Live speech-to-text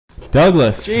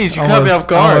Douglas. Jeez, you caught me off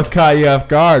guard. Almost caught you off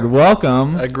guard.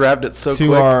 Welcome. I grabbed it so to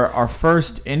quick. our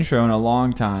first intro in a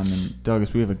long time. And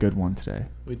Douglas, we have a good one today.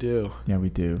 We do. Yeah, we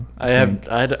do. I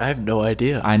have no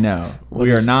idea. I know.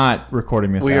 We are not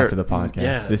recording this after the podcast.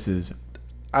 Yeah. This is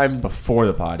before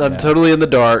the podcast. I'm totally in the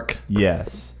dark.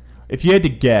 Yes. If you had to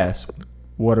guess,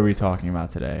 what are we talking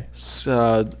about today?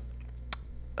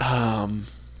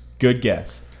 Good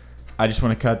guess. I just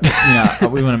want to cut.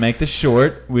 We want to make this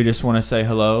short. We just want to say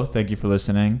hello. Thank you for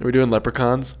listening. Are we doing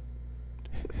leprechauns?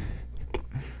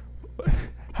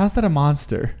 How's that a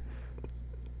monster?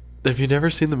 Have you never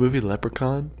seen the movie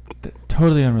Leprechaun?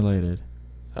 Totally unrelated.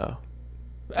 Oh.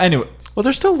 Anyway. Well,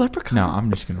 they're still leprechauns. No, I'm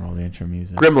just gonna roll the intro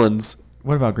music. Gremlins.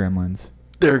 What about gremlins?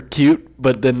 They're cute,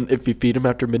 but then if you feed them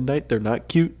after midnight, they're not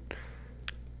cute.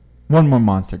 One more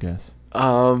monster guess.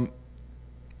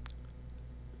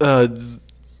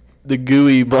 The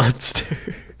gooey monster.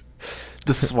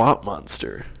 The swamp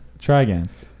monster. Try again.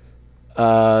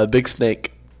 Big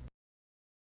snake.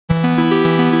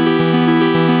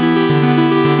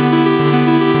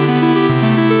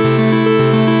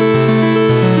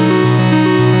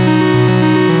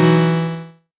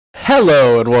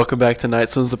 Hello and welcome back to Night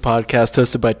Swims, the podcast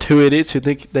hosted by two idiots who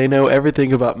think they know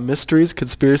everything about mysteries,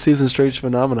 conspiracies, and strange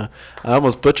phenomena. I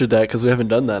almost butchered that because we haven't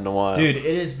done that in a while. Dude,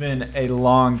 it has been a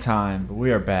long time, but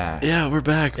we are back. Yeah, we're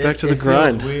back. Back to the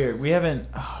grind. Feels weird. We haven't.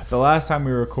 The last time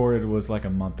we recorded was like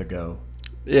a month ago.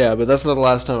 Yeah, but that's not the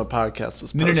last time a podcast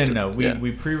was posted. No.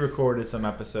 We pre-recorded some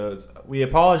episodes. We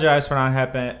apologize for not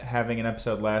having an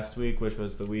episode last week, which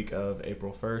was the week of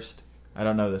April 1st. I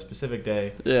don't know the specific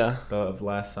day. Yeah. Of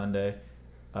last Sunday.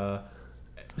 March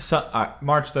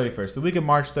 31st. The week of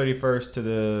March 31st to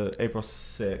the April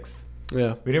 6th.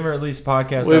 Yeah. We didn't release a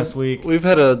podcast last week. We've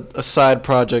had a side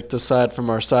project aside from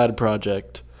our side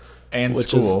project. And which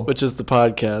school. Which is the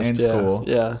podcast. And school.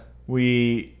 Yeah.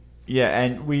 We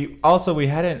haven't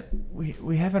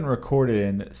recorded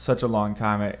in such a long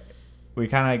time. We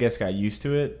kind of, I guess, got used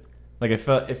to it. Like, it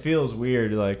feels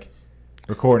weird, like,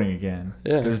 recording again.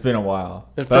 Yeah. It's been a while.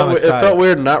 It felt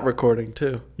weird not recording,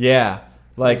 too. Yeah.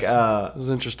 Like, it was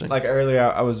interesting. Like, earlier,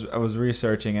 I was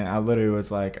researching, and I literally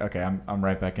was like, okay, I'm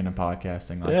right back into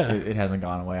podcasting. Like, yeah. It hasn't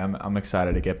gone away. I'm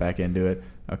excited to get back into it.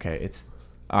 Okay, it's...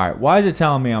 All right, why is it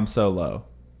telling me I'm so low?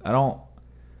 I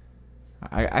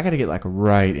got to get, like,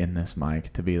 right in this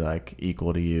mic to be, like,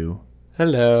 equal to you.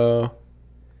 Hello.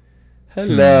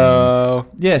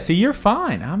 Yeah, see, you're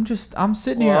fine. I'm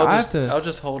sitting here. I'll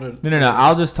just hold it. No.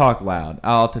 I'll just talk loud.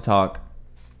 I'll have to talk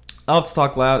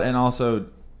loud, and also,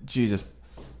 Jesus,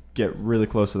 get really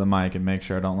close to the mic and make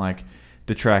sure I don't, like,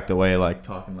 detract away, like,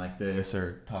 talking like this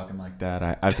or talking like that.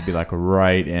 I have to be, like,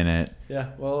 right in it.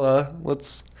 Yeah, well,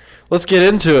 let's get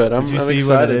into it. I'm see excited.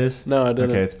 What it is? No, I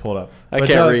didn't. Okay, it's pulled up. I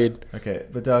can't read. Okay,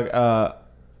 but Doug,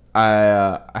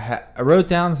 I wrote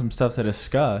down some stuff to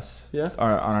discuss. Yeah.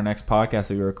 On our next podcast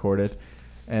that we recorded,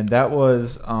 and that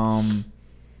was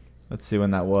let's see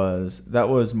when that was. That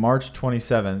was March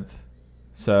 27th,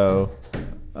 so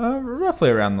roughly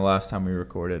around the last time we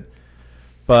recorded.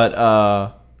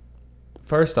 But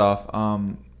first off,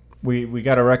 we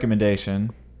got a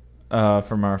recommendation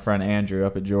from our friend Andrew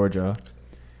up at Georgia.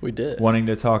 We did. Wanting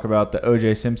to talk about the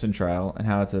O.J. Simpson trial and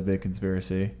how it's a big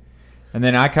conspiracy. And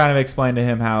then I kind of explained to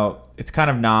him how it's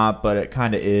kind of not, but it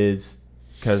kind of is,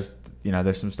 because,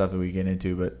 there's some stuff that we get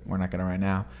into, but we're not going to right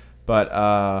now. But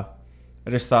I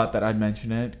just thought that I'd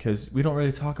mention it, because we don't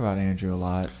really talk about Andrew a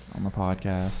lot on the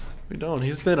podcast. We don't.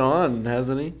 He's been on,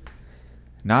 hasn't he?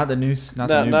 Not the new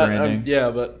branding.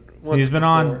 Yeah, but once he's been before.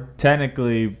 on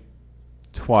technically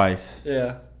twice.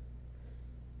 Yeah.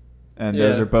 And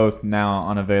those are both now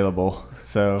unavailable.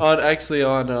 So on I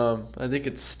think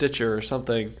it's Stitcher or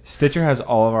something. Stitcher has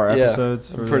all of our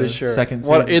episodes. I'm pretty sure. Second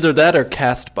season. Either that or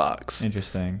Castbox.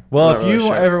 Interesting. Well, if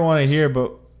you ever want to hear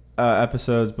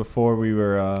episodes before we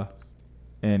were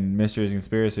in Mysteries and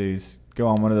Conspiracies, go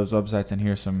on one of those websites and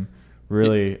hear some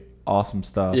really awesome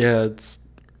stuff. Yeah, it's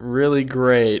really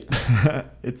great.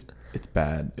 It's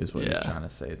bad, is what he's trying to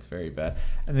say. It's very bad.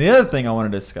 And the other thing I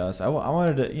wanted to discuss, I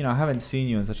wanted to, I haven't seen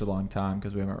you in such a long time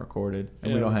because we haven't recorded,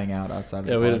 and we don't hang out outside of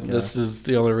the podcast. This is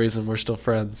the only reason we're still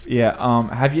friends. Yeah.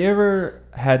 Have you ever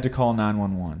had to call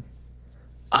 911?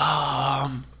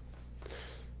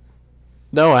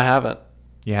 No, I haven't.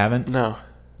 You haven't? No.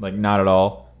 Like, not at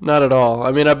all? Not at all.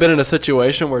 I mean, I've been in a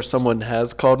situation where someone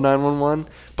has called 911,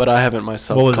 but I haven't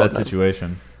myself called 911. What was that 911.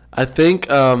 situation? I think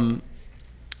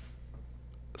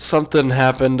something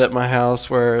happened at my house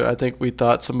where I think we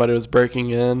thought somebody was breaking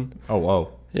in. Oh,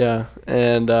 whoa. Yeah,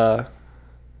 and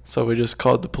so we just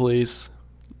called the police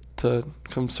to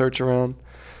come search around.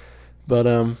 But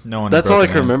No one. that's all I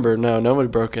can in. remember. No, nobody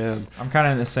broke in. I'm kind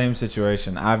of in the same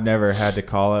situation. I've never had to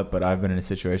call it, but I've been in a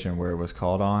situation where it was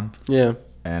called on. Yeah.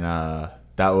 And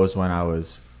that was when I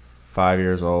was 5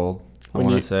 years old, I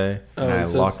want to say. And I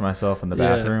locked myself in the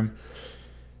bathroom.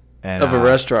 And, of a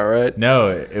restaurant, right? No,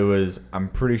 it was, I'm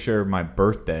pretty sure, my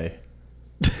birthday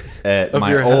at my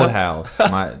your old house.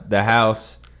 The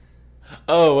house.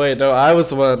 Oh, wait. No, I was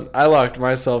the one. I locked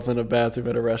myself in a bathroom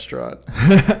at a restaurant.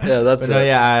 Yeah, that's it. No,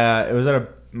 yeah, it was at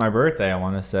my birthday, I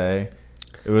want to say.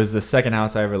 It was the second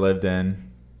house I ever lived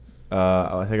in.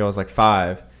 I think I was like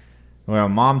 5. When my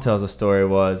mom tells the story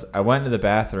was I went into the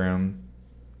bathroom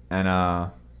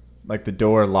and like the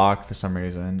door locked for some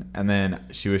reason, and then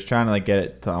she was trying to like get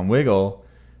it to unwiggle,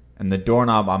 and the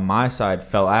doorknob on my side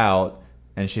fell out,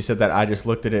 and she said that I just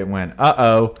looked at it and went,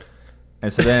 uh-oh.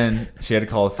 And so then she had to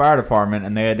call the fire department,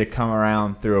 and they had to come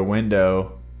around through a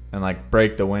window and like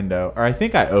break the window. Or I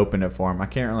think I opened it for them. I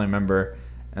can't really remember.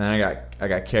 And then I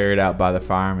got carried out by the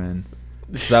firemen.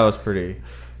 So that was pretty.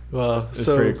 Wow, It's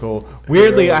pretty cool.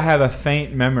 Weirdly, I have a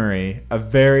faint memory, a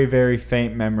very, very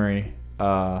faint memory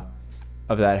of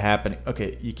that happening.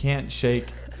 Okay, you can't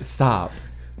shake. Stop.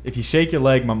 If you shake your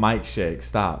leg, my mic shakes.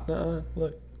 Stop.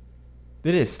 Look.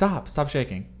 It is. Stop. Stop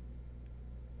shaking.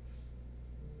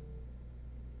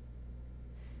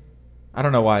 I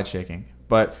don't know why it's shaking,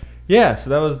 but yeah. So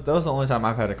that was the only time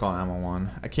I've had to call 911.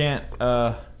 I can't.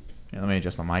 Let me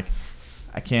adjust my mic.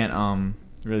 I can't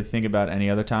really think about any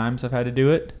other times I've had to do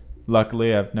it.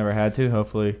 Luckily, I've never had to.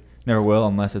 Hopefully, never will,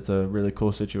 unless it's a really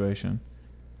cool situation.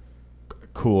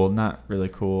 Cool, not really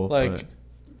cool. Like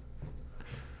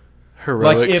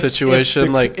heroic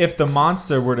situation. If the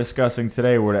monster we're discussing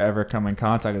today were to ever come in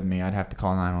contact with me, I'd have to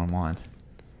call 911.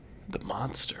 The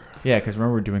monster. Yeah, because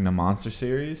remember we're doing the monster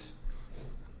series.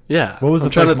 Yeah. What was I'm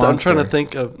the first monster? I'm trying to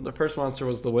think of the first monster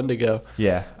was the Wendigo.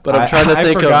 Yeah, but I'm trying to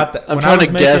think of. I'm trying to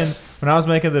guess. When I was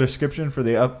making the description for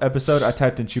the episode, I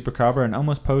typed in chupacabra and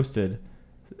almost posted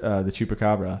the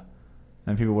chupacabra,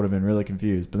 and people would have been really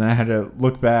confused. But then I had to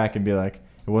look back and be like,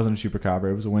 it wasn't a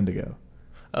chupacabra, it was a Wendigo.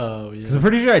 Oh yeah. Because I'm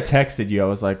pretty sure I texted you. I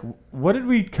was like, what did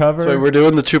we cover? So wait, we're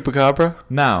doing the chupacabra?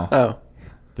 No. Oh.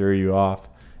 Threw you off.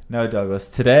 No, Douglas.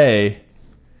 Today.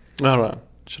 Hold on.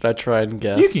 Should I try and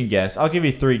guess? You can guess. I'll give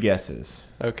you 3 guesses.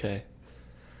 Okay.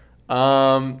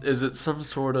 Is it some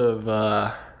sort of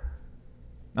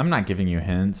I'm not giving you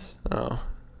hints. Oh.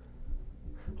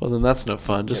 Well, then that's no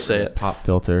fun. Just say it. Pop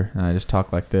filter. And I just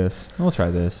talk like this. We'll try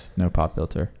this. No pop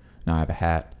filter. No, I have a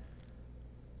hat.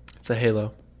 It's a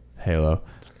halo. Halo.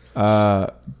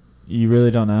 You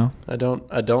really don't know? I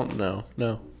don't know.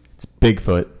 No. It's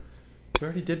Bigfoot. We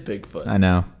already did Bigfoot. I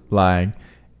know. Lying.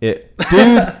 Dude,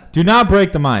 do not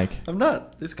break the mic. I'm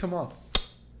not. These come off.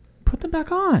 Put them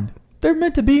back on. They're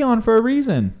meant to be on for a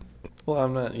reason. Well,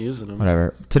 I'm not using them.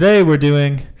 Whatever. Today we're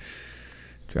doing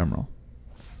drum roll.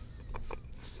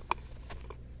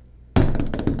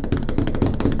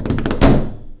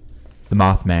 The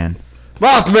Mothman.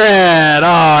 Mothman!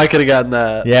 Oh, I could have gotten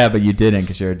that. Yeah, but you didn't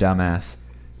because you're a dumbass.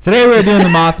 Today we're doing the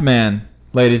Mothman,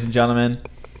 ladies and gentlemen.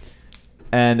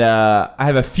 And I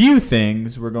have a few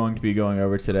things we're going to be going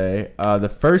over today. The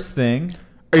first thing...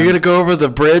 Are you going to go over the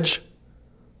bridge?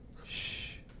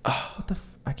 Shh. What the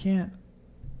I can't...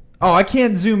 Oh, I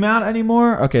can't zoom out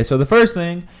anymore? Okay, so the first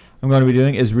thing I'm going to be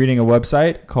doing is reading a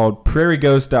website called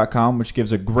prairieghost.com, which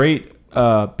gives a great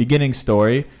beginning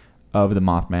story of the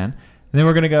Mothman. And then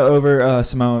we're going to go over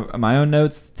some of my own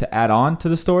notes to add on to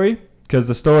the story, because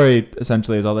the story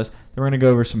essentially is all this. Then we're going to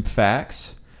go over some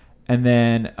facts. And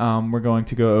then we're going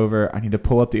to go over... I need to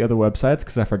pull up the other websites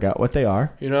because I forgot what they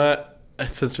are. You know what?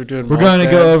 Since we're doing... We're going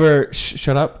to go over...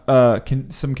 shut up.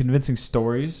 Some convincing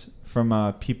stories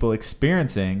from people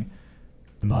experiencing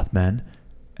the Mothman.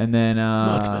 And then...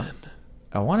 Mothman.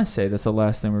 I want to say that's the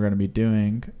last thing we're going to be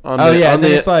doing. And then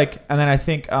it's like... And then I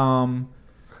think...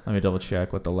 let me double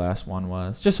check what the last one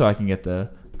was. Just so I can get the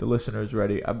listeners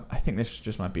ready. I think this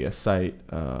just might be a site...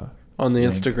 on the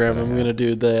Instagram, I'm going to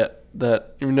do that,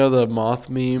 you know, the moth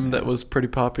meme that was pretty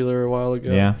popular a while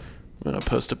ago? Yeah. I'm going to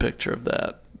post a picture of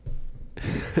that.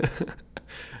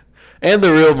 And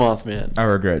the real Mothman. I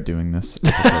regret doing this.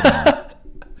 Let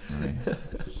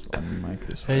me mic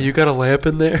this way. Hey, you got a lamp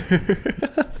in there?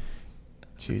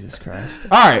 Jesus Christ.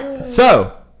 All right.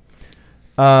 So.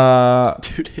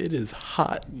 Dude, it is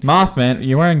hot. Mothman,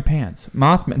 you're wearing pants.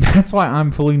 Mothman, that's why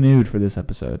I'm fully nude for this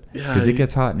episode. Yeah, because it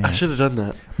gets hot in here. I should have done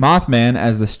that. Mothman,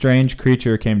 as the strange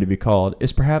creature came to be called,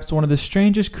 is perhaps one of the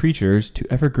strangest creatures to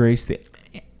ever grace the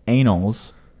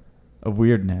annals of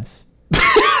weirdness.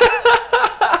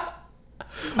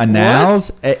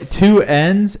 Annals? 2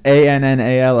 N's,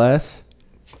 ANNALS.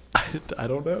 I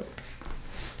don't know.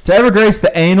 To ever grace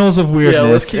the annals of let's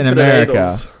weirdness keep in it America.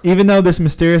 annals. Even though this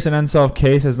mysterious and unsolved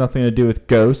case has nothing to do with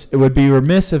ghosts, it would be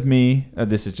remiss of me.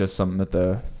 This is just something that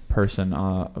the person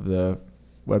of the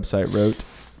website wrote.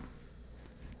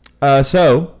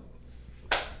 So,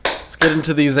 Let's get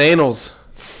into these annals.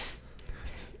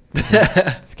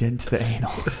 let's get into the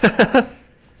annals.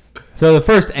 So the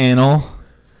first annal,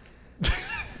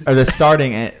 or the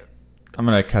starting. I'm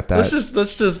gonna cut that. Let's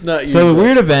just not use So the that.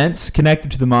 weird events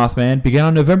connected to the Mothman began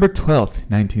on November 12th,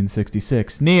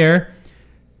 1966, near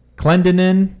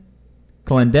Clendenin,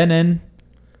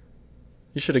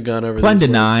 You should have gone over these words.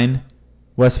 Clendenine,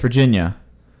 West Virginia.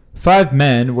 5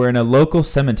 men were in a local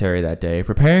cemetery that day,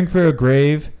 preparing for a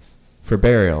grave for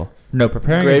burial. No,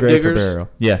 preparing Grave a grave diggers? for burial.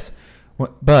 Yes,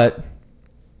 but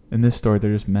in this story,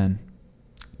 they're just men,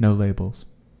 no labels.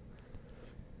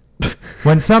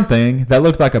 When something that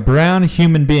looked like a brown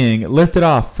human being lifted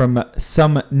off from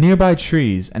some nearby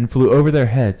trees and flew over their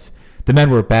heads, the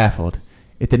men were baffled.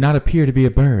 It did not appear to be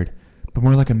a bird, but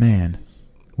more like a man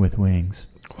with wings.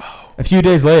 Wow. A few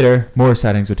days later, more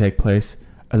sightings would take place,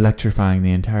 electrifying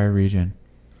the entire region.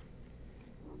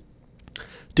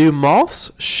 Do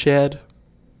moths shed?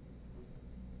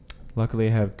 Luckily,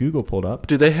 I have Google pulled up.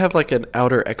 Do they have like an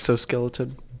outer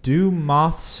exoskeleton? Do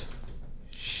moths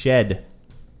shed?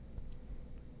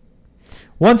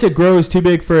 Once it grows too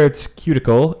big for its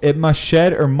cuticle, it must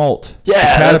shed or molt. Yeah,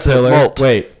 The that's it, caterpillar- molt.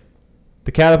 Wait.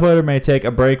 The caterpillar may take a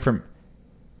break from...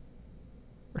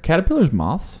 Are caterpillars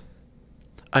moths?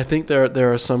 I think there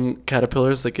are some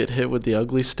caterpillars that get hit with the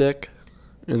ugly stick,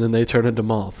 and then they turn into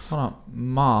moths. Hold on.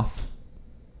 Moth.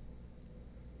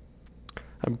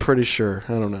 I'm pretty sure.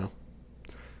 I don't know.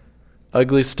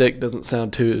 Ugly stick doesn't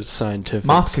sound too scientific.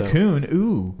 Moth so- cocoon.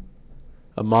 Ooh.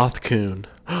 A moth coon.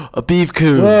 A beef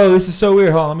coon. Whoa, this is so weird.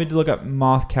 Hold on. Let me look up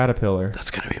moth caterpillar. That's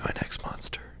going to be my next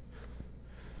monster.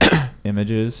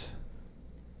 Images.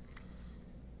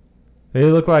 They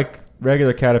look like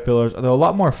regular caterpillars. They're a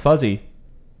lot more fuzzy.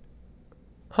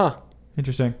 Huh.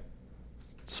 Interesting.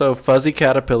 So fuzzy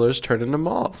caterpillars turn into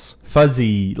moths.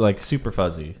 Fuzzy, like super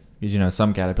fuzzy. Because, you know,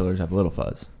 some caterpillars have a little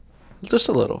fuzz. Just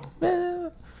a little. Eh.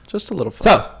 Just a little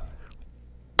fuzz.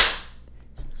 So,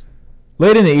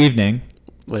 late in the evening,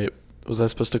 Wait, was I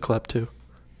supposed to clap too?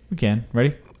 we can.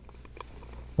 Ready?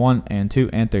 1 and 2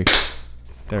 and 3.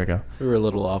 There we go. We were a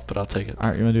little off, but I'll take it. All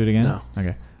right, you want to do it again? No.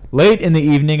 Okay. Late in the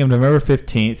evening of November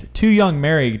 15th, 2 young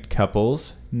married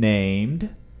couples named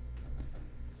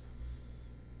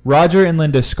Roger and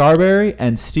Linda Scarberry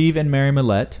and Steve and Mary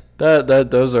Millette,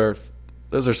 Those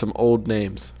are some old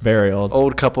names. very old,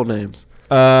 Old couple names.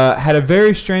 had a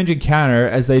very strange encounter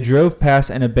as they drove past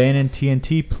an abandoned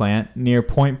TNT plant near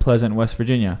Point Pleasant, West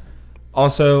Virginia.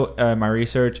 Also, my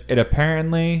research, it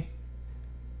apparently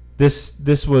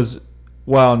this was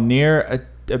while near a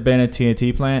abandoned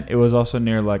TNT plant, it was also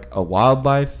near like a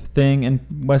wildlife thing in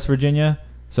West Virginia.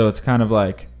 So it's kind of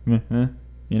like, you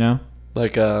know,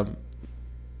 Like a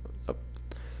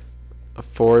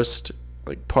forest,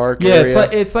 like park yeah. area.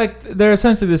 It's like they're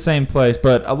essentially the same place,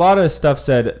 but a lot of stuff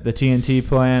said the TNT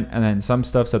plant, and then some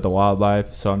stuff said the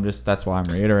wildlife. So that's why I'm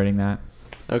reiterating that.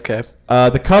 Okay.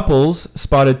 The couples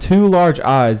spotted 2 large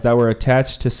eyes that were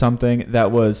attached to something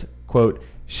that was, quote,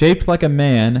 shaped like a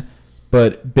man,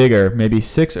 but bigger, maybe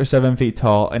 6 or 7 feet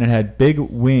tall, and it had big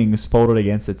wings folded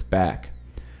against its back.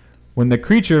 When the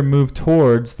creature moved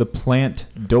towards the plant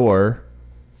door,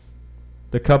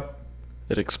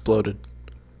 It exploded.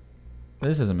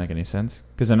 This doesn't make any sense.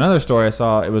 Because another story I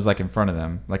saw, it was like in front of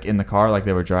them, like in the car, like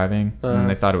they were driving, and then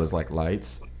they thought it was like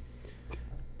lights.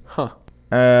 Huh.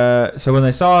 So when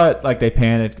they saw it, like they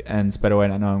panicked and sped away,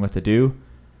 not knowing what to do.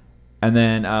 And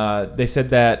then they said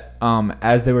that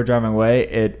as they were driving away,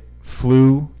 it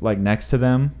flew like next to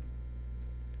them,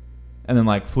 and then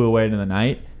like flew away into the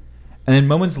night. And then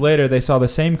moments later, they saw the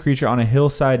same creature on a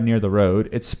hillside near the road.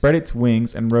 It spread its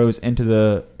wings and rose into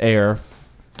the air,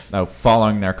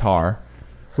 following their car,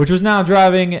 which was now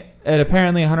driving at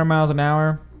apparently 100 miles an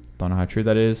hour. Don't know how true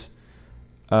that is.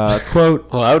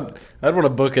 Quote, Well, I'd want to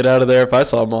book it out of there if I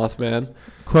saw Mothman.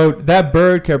 quote, that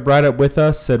bird kept right up with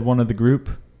us, said one of the group.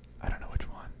 I don't know which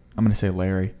one. I'm going to say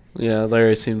Larry. Yeah,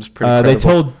 Larry seems pretty They credible.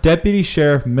 told Deputy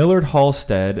Sheriff Millard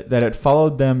Halstead that it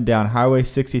followed them down Highway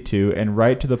 62 and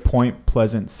right to the Point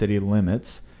Pleasant city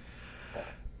limits.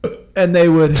 And they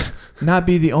would not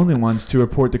be the only ones to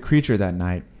report the creature that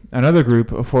night. Another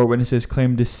group of 4 witnesses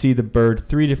claimed to see the bird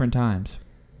 3 different times.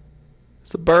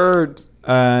 It's a bird.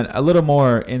 And a little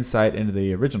more insight into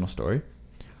the original story.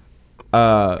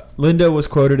 Linda was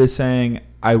quoted as saying,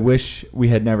 I wish we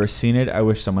had never seen it. I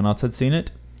wish someone else had seen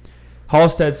it.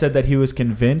 Halstead said that he was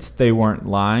convinced they weren't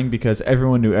lying because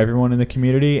everyone knew everyone in the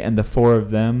community, and the four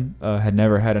of them had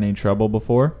never had any trouble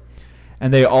before.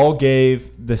 And they all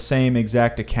gave the same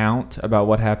exact account about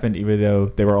what happened, even though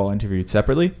they were all interviewed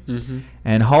separately. Mm-hmm.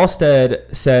 And Halstead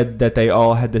said that they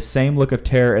all had the same look of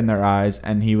terror in their eyes,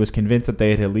 and he was convinced that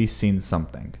they had at least seen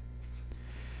something.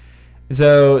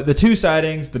 So the two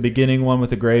sightings, the beginning one with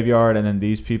the graveyard and then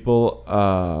these people,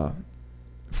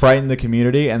 frightened the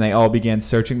community, and they all began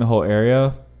searching the whole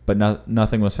area, but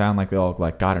nothing was found. Like, they all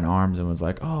got in arms and was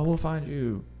like, "Oh, we'll find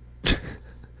you."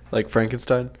 Like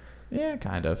Frankenstein? Yeah,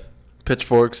 kind of.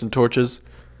 Pitchforks and torches?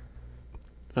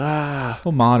 Ah.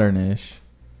 Well, modern-ish.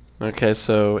 Okay,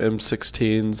 so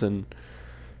M16s and...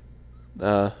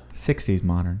 60s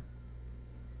modern.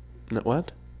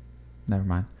 What? Never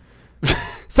mind.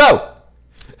 So,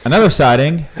 another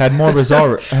sighting had more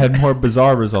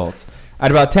bizarre results.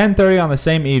 At about 10:30 on the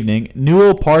same evening,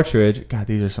 Newell Partridge, God,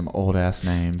 these are some old-ass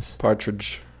names.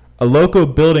 Partridge. A local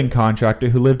building contractor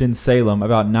who lived in Salem,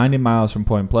 about 90 miles from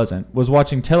Point Pleasant, was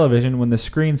watching television when the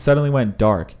screen suddenly went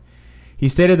dark. He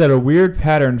stated that a weird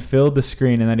pattern filled the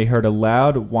screen and that he heard a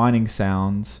loud whining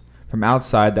sounds from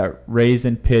outside that raised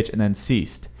in pitch and then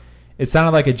ceased. It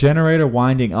sounded like a generator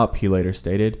winding up, he later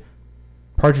stated.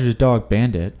 Partridge's dog,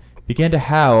 Bandit, began to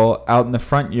howl out in the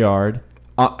front yard,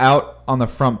 out on the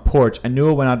front porch, and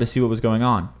Newell went out to see what was going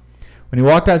on. When he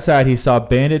walked outside, he saw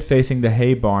Bandit facing the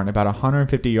hay barn about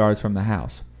 150 yards from the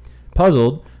house.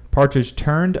 Puzzled, Partridge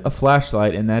turned a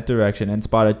flashlight in that direction and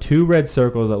spotted two red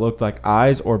circles that looked like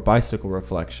eyes or bicycle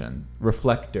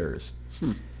reflectors.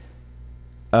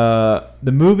 The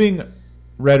moving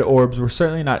red orbs were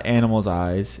certainly not animals'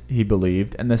 eyes, he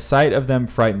believed, and the sight of them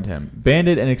frightened him.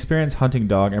 Bandit, an experienced hunting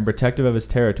dog and protective of his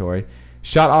territory,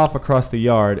 shot off across the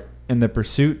yard in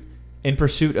pursuit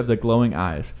of the glowing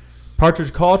eyes.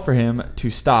 Partridge called for him to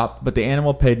stop, but the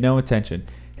animal paid no attention.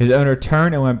 His owner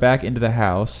turned and went back into the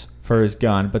house for his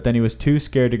gun, but then he was too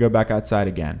scared to go back outside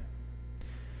again.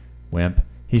 Wimp.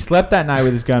 He slept that night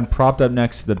with his gun propped up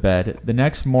next to the bed. The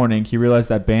next morning, he realized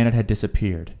that Bandit had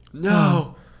disappeared.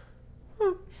 No!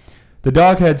 The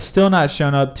dog had still not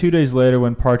shown up 2 days later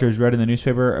when Partridge read in the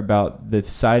newspaper about the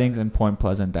sightings in Point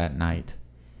Pleasant that night.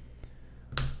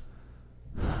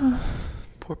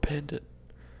 Poor Bandit.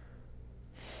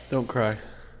 Don't cry.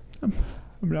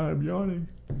 I'm yawning.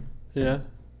 Yeah?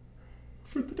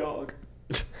 For the dog.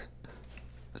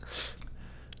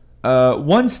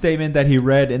 One statement that he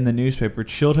read in the newspaper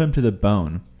chilled him to the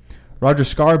bone. Roger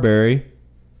Scarberry,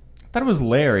 I thought it was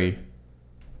Larry.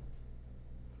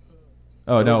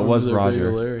 Oh, no, it was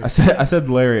Roger. I said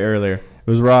Larry earlier. It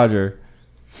was Roger.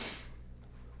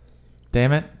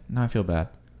 Damn it. Now I feel bad.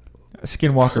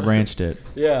 Skinwalker branched it.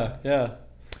 Yeah.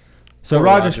 So Poor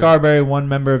Roger Roger. Scarberry, one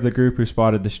member of the group who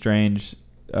spotted the strange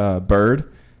bird,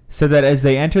 said that as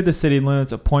they entered the city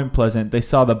limits of Point Pleasant, they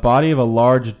saw the body of a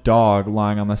large dog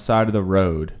lying on the side of the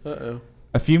road. Uh-oh.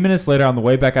 A few minutes later, on the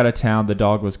way back out of town, the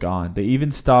dog was gone. They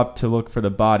even stopped to look for the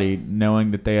body,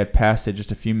 knowing that they had passed it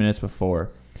just a few minutes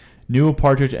before. Newell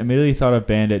Partridge immediately thought of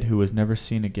Bandit, who was never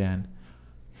seen again.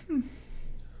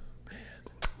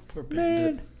 Poor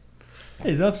Bandit. Man.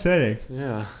 It's upsetting.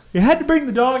 Yeah. You had to bring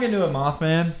the dog into it,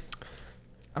 Mothman.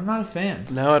 I'm not a fan.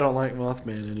 Now I don't like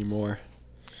Mothman anymore.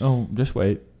 Oh, just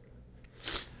wait.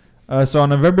 So on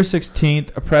November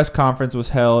 16th, a press conference was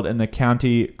held in the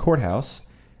county courthouse,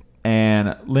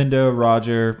 and Linda,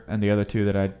 Roger, and the other two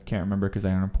that I can't remember because they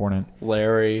aren't important.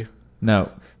 Larry.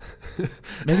 No.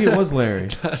 Maybe it was Larry.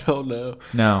 I don't know.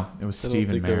 No, it was I don't Steve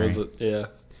and think there Mary. was yeah.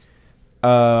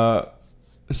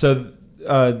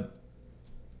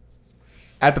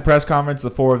 At the press conference, the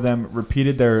four of them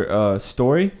repeated their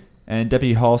story, and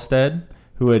Deputy Halstead,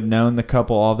 who had known the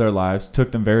couple all their lives,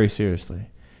 took them very seriously.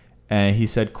 And he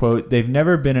said, quote, "They've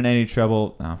never been in any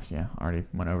trouble." Oh, yeah, already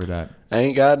went over that.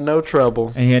 Ain't got no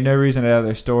trouble. And he had no reason to doubt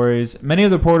their stories. Many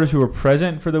of the reporters who were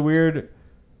present for the weird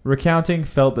recounting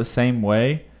felt the same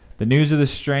way. The news of the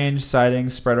strange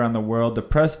sightings spread around the world. The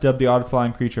press dubbed the odd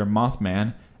flying creature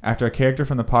Mothman after a character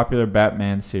from the popular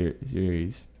Batman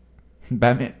series.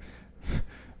 Batman.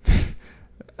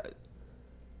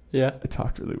 Yeah. I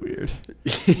talked really weird.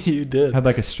 You did. I had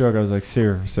like a stroke. I was like,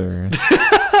 sir.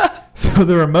 So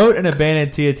the remote and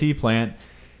abandoned TNT plant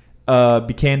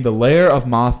became the lair of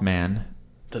Mothman,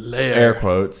 The lair. air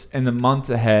quotes, in the months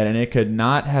ahead, and it could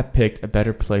not have picked a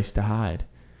better place to hide.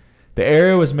 The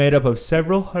area was made up of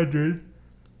several hundred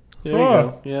There you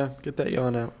go. Yeah, get that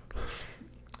yawn out.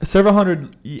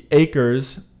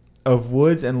 acres of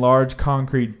woods and large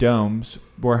concrete domes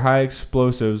where high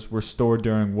explosives were stored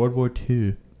during World War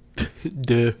II.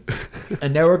 Duh. A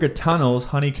network of tunnels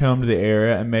honeycombed the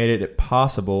area and made it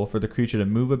possible for the creature to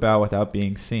move about without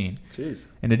being seen. Jeez.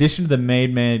 In addition to the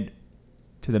man-made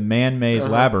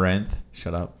labyrinth,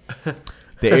 shut up.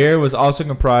 The area was also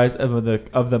comprised of the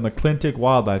McClintock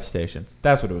Wildlife Station.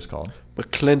 That's what it was called.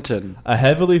 McClinton. A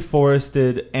heavily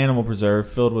forested animal preserve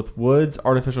filled with woods,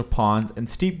 artificial ponds, and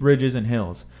steep ridges and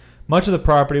hills. Much of the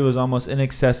property was almost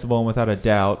inaccessible, and without a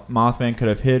doubt, Mothman could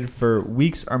have hid for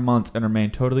weeks or months and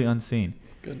remained totally unseen.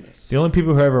 Goodness. The only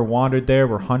people who ever wandered there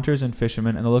were hunters and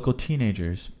fishermen and the local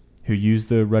teenagers, who used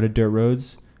the rutted dirt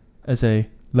roads as a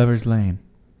lover's lane.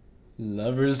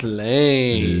 Lover's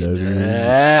Lane. Boom,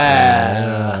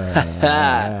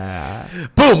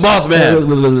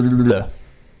 Mothman.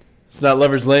 It's not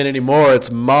Lover's Lane anymore. It's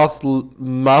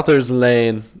Mother's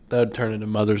Lane. That would turn into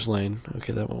Mother's Lane.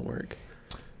 Okay, that won't work.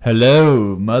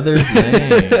 Hello, Mother's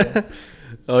Lane.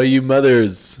 Oh, you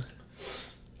mothers.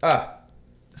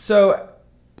 So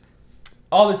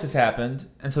all this has happened,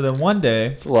 and so then one day,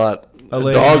 it's a lot.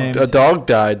 A dog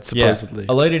died, supposedly.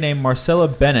 Yeah, a lady named Marcella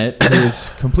Bennett, who was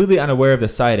completely unaware of the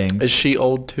sightings. Is she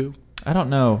old too? I don't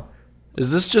know.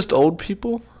 Is this just old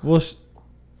people? Well,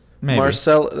 maybe.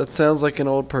 Marcella, that sounds like an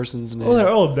old person's name. Well, they're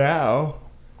old now.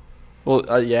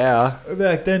 Well, yeah.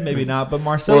 Back then, maybe not, but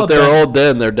Marcella Well, if they're old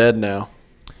then, they're dead now.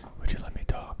 Would you let me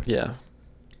talk? Yeah.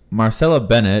 Marcella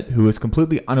Bennett, who was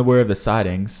completely unaware of the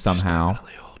sightings somehow, She's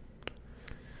definitely old.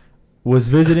 was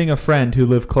visiting a friend who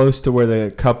lived close to where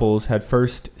the couples had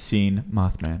first seen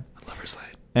Mothman. Lover's Lane.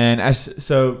 And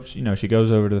she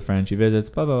goes over to the friend, she visits,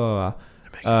 blah, blah, blah,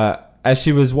 blah. As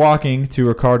she was walking to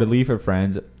her car to leave her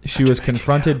friends, she was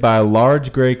confronted by a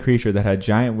large gray creature that had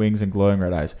giant wings and glowing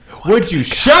red eyes. Would you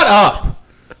shut up?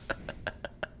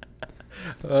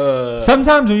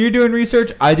 Sometimes when you're doing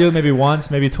research, I do it maybe once,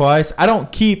 maybe twice. I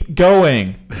don't keep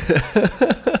going.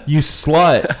 You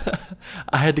slut.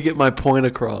 I had to get my point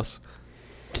across.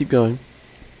 Keep going.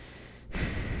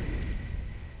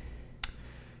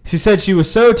 She said she was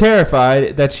so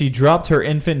terrified that she dropped her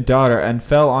infant daughter and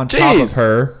fell on top of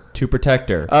her to protect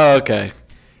her. Oh, okay.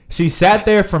 She sat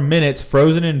there for minutes,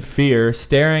 frozen in fear,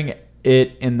 staring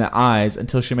it in the eyes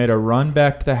until she made a run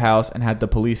back to the house and had the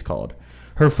police called.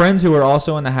 Her friends who were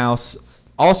also in the house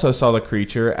also saw the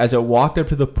creature as it walked up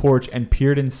to the porch and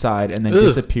peered inside and then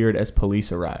disappeared as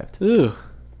police arrived. Ooh.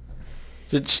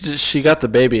 She got the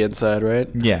baby inside, right?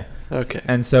 Yeah. Okay.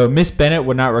 And so Miss Bennett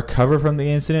would not recover from the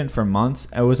incident for months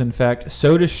and was in fact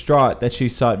so distraught that she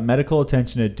sought medical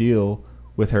attention to deal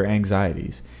with her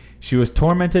anxieties. She was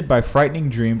tormented by frightening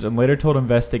dreams and later told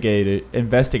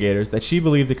investigators that she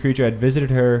believed the creature had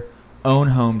visited her own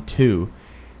home too.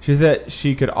 She said that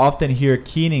she could often hear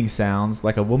keening sounds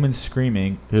like a woman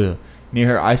screaming near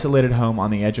her isolated home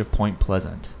on the edge of Point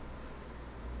Pleasant.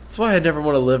 That's why I never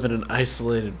want to live in an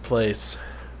isolated place.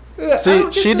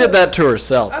 See, she did that to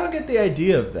herself. I don't get the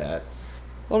idea of that.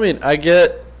 I mean, I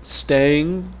get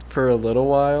staying for a little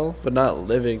while, but not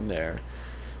living there.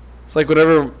 It's like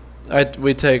whenever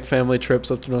we take family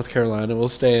trips up to North Carolina, we'll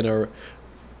stay in a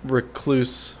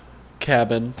recluse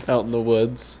cabin out in the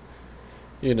woods,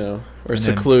 or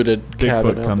secluded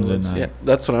cabin out in the woods. Yeah,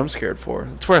 that's what I'm scared for.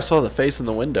 That's where I saw the face in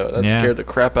the window. That scared the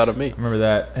crap out of me. Remember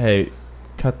that? Hey,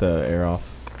 cut the air off.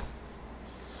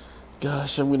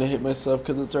 Gosh, I'm going to hate myself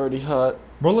because it's already hot.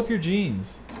 Roll up your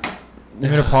jeans. I'm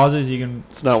going to pause it. You can.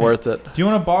 It's not worth it. Do you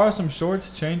want to borrow some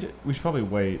shorts? Change it? We should probably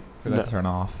wait for that to turn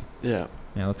off. Yeah.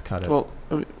 Yeah, let's cut it. Well,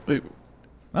 wait.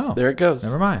 Oh. There it goes.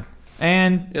 Never mind.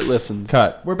 And. It listens.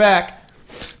 Cut. We're back.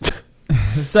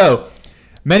 So,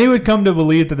 many would come to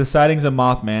believe that the sightings of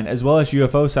Mothman, as well as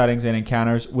UFO sightings and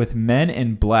encounters with men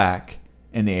in black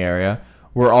in the area,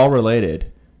 were all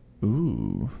related.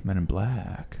 Ooh, Men in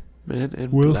Black. Men in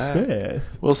Will Black.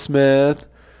 Smith. Will Smith.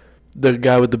 The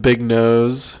guy with the big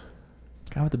nose.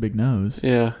 Guy with the big nose.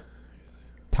 Yeah.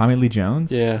 Tommy Lee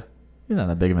Jones? Yeah. He's not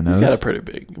that big of a nose. He's got a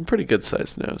pretty good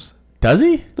sized nose. Does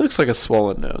he? Looks like a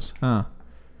swollen nose. Huh.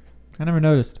 I never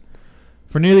noticed.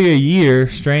 For nearly a year,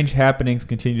 strange happenings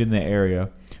continued in the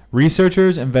area.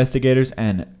 Researchers, investigators,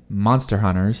 and monster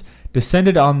hunters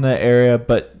descended on the area,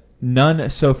 but none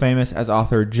so famous as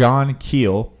author John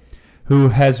Keel, who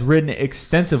has written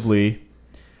extensively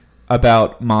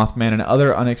about Mothman and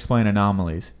other unexplained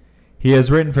anomalies. He has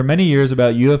written for many years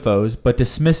about UFOs, but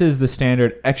dismisses the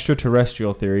standard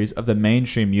extraterrestrial theories of the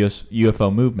mainstream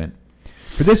UFO movement.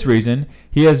 For this reason,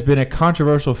 he has been a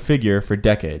controversial figure for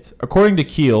decades. According to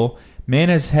Keel, man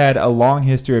has had a long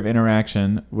history of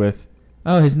interaction with...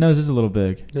 Oh, his nose is a little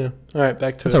big. Yeah. All right,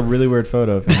 back to That's a really weird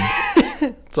photo of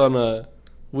him. It's on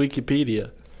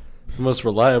Wikipedia, the most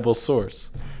reliable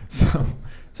source.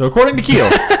 So according to Keel,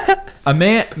 A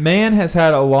man has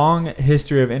had a long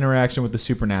history of interaction with the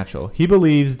supernatural. He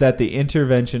believes that the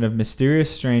intervention of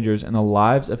mysterious strangers in the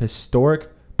lives of historic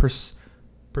personas.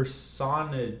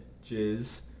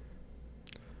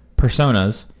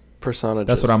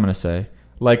 That's what I'm going to say.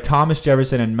 Like Thomas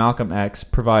Jefferson and Malcolm X,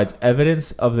 provides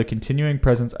evidence of the continuing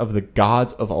presence of the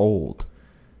gods of old.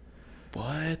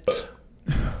 What?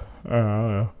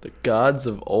 The gods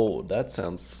of old. That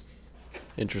sounds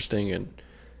interesting and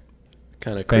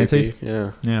kind of creepy.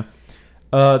 Yeah.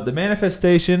 The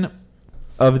manifestation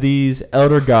of these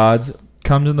elder gods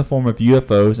comes in the form of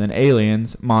UFOs and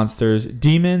aliens, monsters,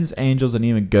 demons, angels, and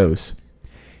even ghosts.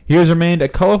 He has remained a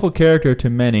colorful character to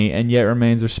many and yet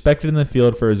remains respected in the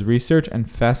field for his research and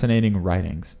fascinating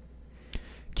writings.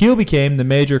 Keel became the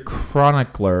major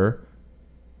chronicler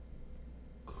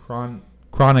of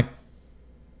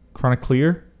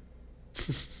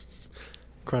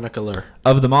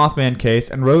the Mothman case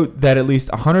and wrote that at least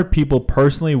 100 people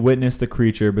personally witnessed the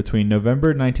creature between November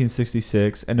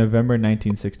 1966 and November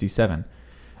 1967.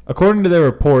 According to their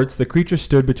reports, the creature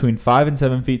stood between 5 and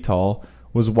 7 feet tall,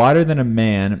 was wider than a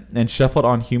man, and shuffled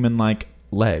on human-like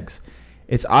legs.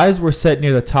 Its eyes were set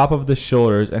near the top of the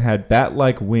shoulders and had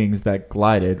bat-like wings that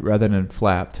glided rather than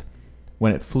flapped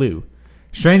when it flew.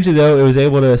 Strangely, though, it was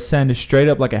able to ascend straight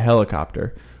up like a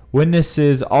helicopter.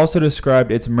 Witnesses also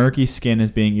described its murky skin as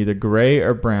being either gray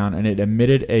or brown, and it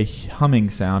emitted a humming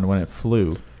sound when it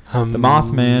flew. The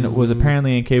Mothman was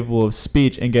apparently incapable of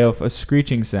speech and gave off a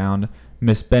screeching sound.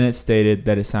 Miss Bennett stated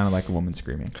that it sounded like a woman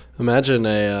screaming. Imagine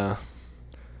a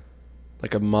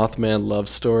Mothman love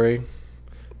story.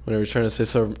 Whenever he's trying to say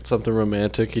something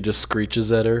romantic, he just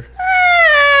screeches at her.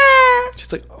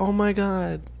 She's like, "Oh my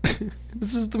god,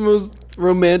 this is the most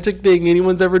romantic thing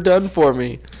anyone's ever done for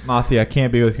me." Mothie, I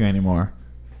can't be with you anymore.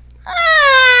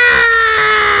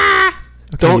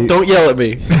 Okay, don't yell at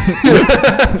me.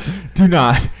 Do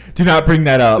not bring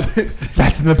that up.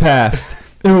 That's in the past.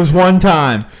 It was one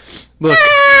time.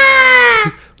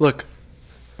 Look,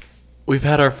 we've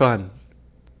had our fun,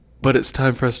 but it's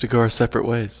time for us to go our separate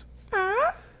ways.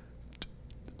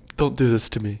 Don't do this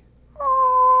to me.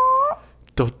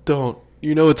 Don't.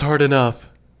 You know it's hard enough.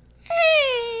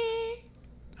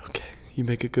 Okay, you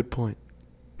make a good point.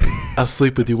 I'll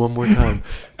sleep with you one more time.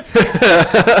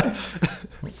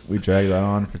 We dragged that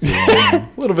on for too long. A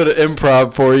little bit of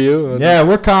improv for you. Yeah,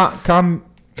 we're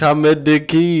Comedy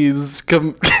keys.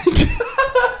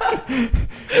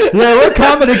 Yeah, we're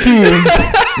comedy keys.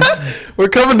 We're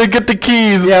coming to get the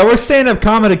keys. Yeah, we're stand-up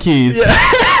comedy keys. Yeah.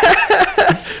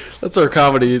 That's our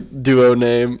comedy duo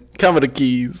name. Comedy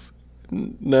keys.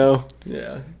 No.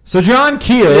 Yeah. So John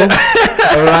Keel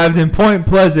arrived in Point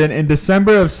Pleasant in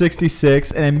December of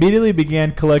 '66 and immediately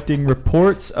began collecting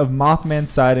reports of Mothman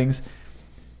sightings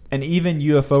and even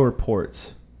UFO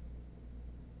reports.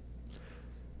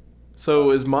 So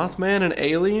is Mothman an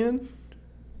alien?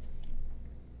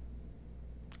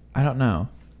 I don't know.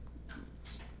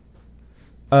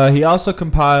 He also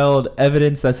compiled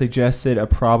evidence that suggested a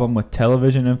problem with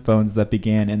television and phones that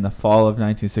began in the fall of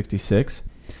 1966.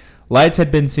 Lights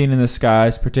had been seen in the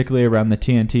skies, particularly around the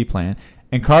TNT plant,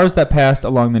 and cars that passed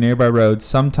along the nearby roads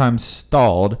sometimes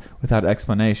stalled without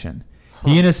explanation.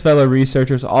 He and his fellow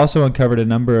researchers also uncovered a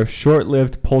number of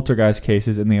short-lived poltergeist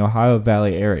cases in the Ohio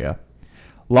Valley area.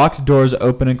 Locked doors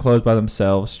opened and closed by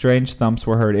themselves, strange thumps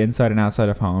were heard inside and outside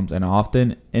of homes, and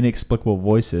often inexplicable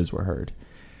voices were heard.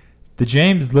 The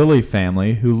James Lilly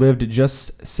family, who lived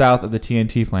just south of the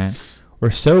TNT plant,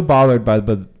 were so bothered by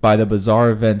the bizarre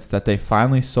events that they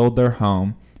finally sold their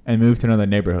home and moved to another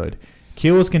neighborhood.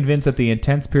 Keel was convinced that the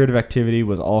intense period of activity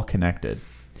was all connected.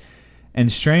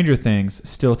 And stranger things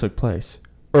still took place.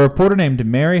 A reporter named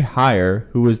Mary Heyer,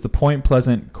 who was the Point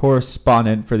Pleasant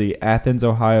correspondent for the Athens,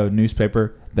 Ohio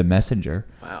newspaper The Messenger,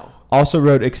 also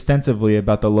wrote extensively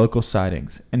about the local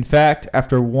sightings. In fact,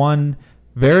 after one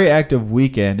very active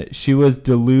weekend, she was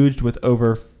deluged with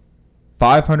over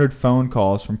 500 phone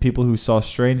calls from people who saw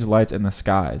strange lights in the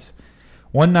skies.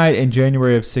 One night in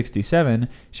January of '67,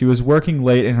 she was working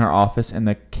late in her office in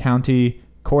the county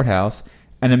courthouse,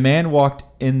 and a man walked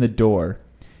in the door.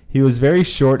 He was very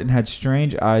short and had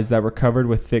strange eyes that were covered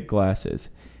with thick glasses.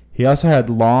 He also had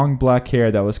long black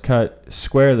hair that was cut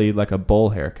squarely like a bowl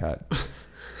haircut.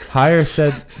 Heyer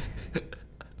said...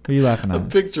 What are you laughing at? I'm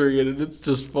picturing it, and it's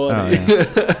just funny. Oh, yeah.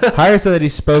 Heyer said that he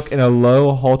spoke in a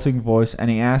low, halting voice, and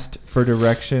he asked for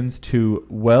directions to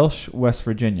Welsh, West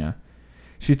Virginia.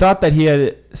 She thought that he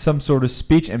had some sort of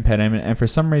speech impediment, and for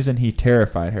some reason he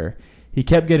terrified her. He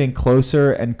kept getting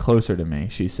closer and closer to me,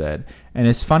 she said, and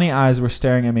his funny eyes were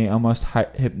staring at me almost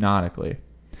hypnotically.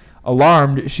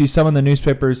 Alarmed, she summoned the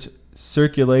newspaper's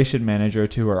circulation manager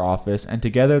to her office, and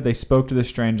together they spoke to the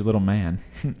strange little man.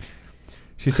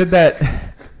 She said that...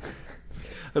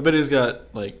 I bet he's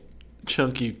got, like,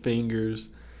 chunky fingers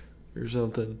or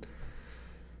something.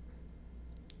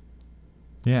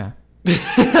 Yeah.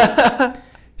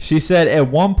 She said at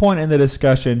one point in the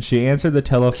discussion, she answered the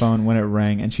telephone when it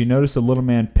rang, and she noticed the little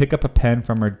man pick up a pen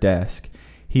from her desk.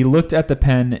 He looked at the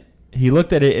pen. He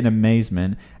looked at it in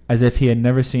amazement, as if he had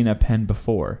never seen a pen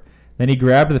before. Then he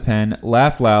grabbed the pen,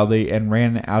 laughed loudly, and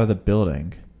ran out of the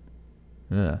building.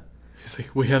 Ugh. He's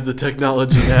like, we have the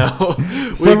technology now.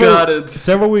 We got it.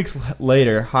 Several weeks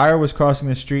later, Heyer was crossing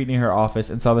the street near her office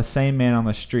and saw the same man on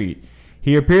the street.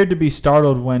 He appeared to be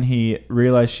startled when he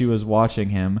realized she was watching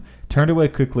him, turned away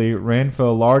quickly, ran for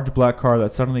a large black car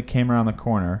that suddenly came around the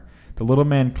corner. The little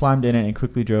man climbed in it and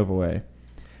quickly drove away.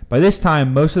 By this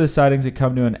time, most of the sightings had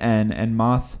come to an end, and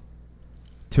Mothman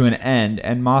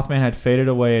had faded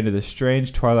away into the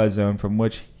strange twilight zone from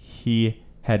which he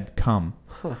had come.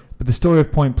 Huh. But the story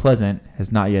of Point Pleasant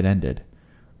has not yet ended.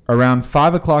 Around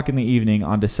 5 o'clock in the evening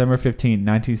on December 15,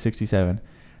 1967,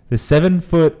 the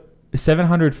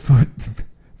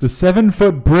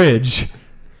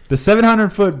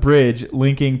 700-foot bridge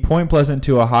linking Point Pleasant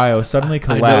to Ohio suddenly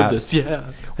collapsed. I know this,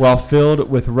 yeah. While filled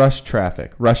with rush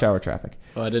hour traffic.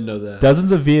 Oh, I didn't know that.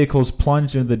 Dozens of vehicles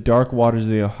plunged into the dark waters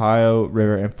of the Ohio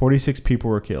River, and 46 people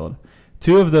were killed.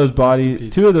 Two of those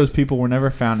people were never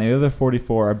found. The other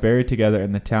 44 are buried together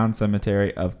in the town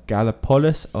cemetery of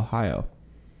Gallipolis, Ohio.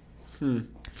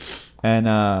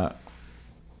 And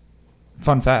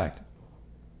fun fact.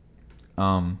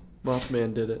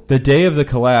 Mothman did it. The day of the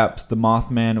collapse, the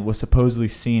Mothman was supposedly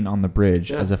seen on the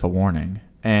bridge as if a warning.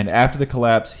 And after the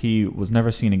collapse, he was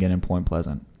never seen again in Point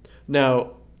Pleasant.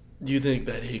 Now, do you think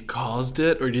that he caused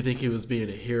it, or do you think he was being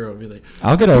a hero and be like,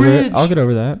 I'll get over it. I'll go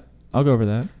over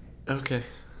that. Okay.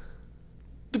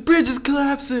 The bridge is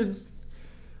collapsing.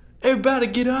 Everybody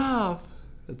get off.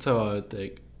 That's how I would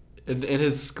think. In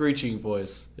his screeching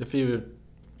voice, if he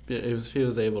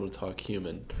was able to talk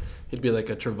human, he'd be like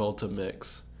a Travolta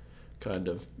mix, kind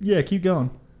of. Yeah, keep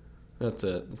going. That's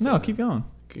it. Keep going.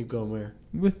 Keep going where?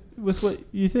 With what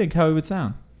you think, how he would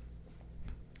sound.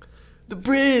 The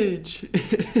bridge.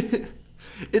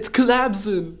 It's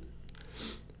collapsing.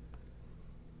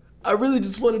 I really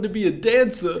just wanted to be a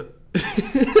dancer.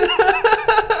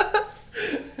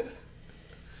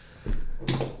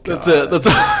 That's it. That's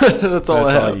all I have. That's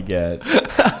all you get.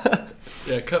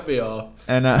 Yeah, cut me off.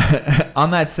 And on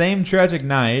that same tragic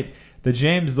night, the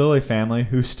James Lilly family,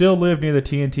 who still lived near the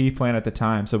TNT plant at the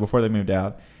time, so before they moved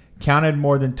out, counted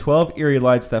more than 12 eerie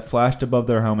lights that flashed above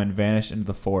their home and vanished into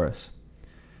the forest.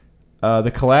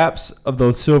 The collapse of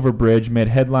the Silver Bridge made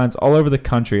headlines all over the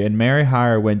country, and Mary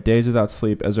Heyer went days without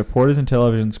sleep as reporters and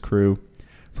television crew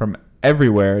from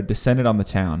everywhere descended on the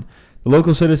town. The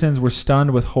local citizens were stunned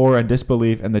with horror and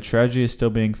disbelief, and the tragedy is still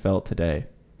being felt today.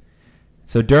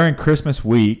 So during Christmas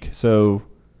week, so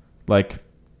like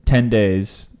 10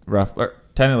 days,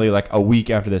 technically like a week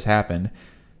after this happened,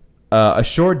 a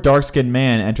short, dark-skinned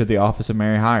man entered the office of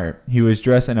Mary Heyer. He was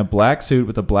dressed in a black suit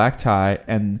with a black tie,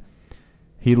 and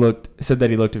said that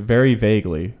he looked very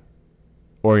vaguely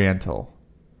Oriental.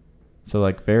 So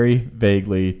like very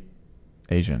vaguely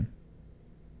Asian.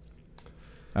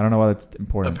 I don't know why that's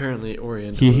important. Apparently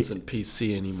Oriental isn't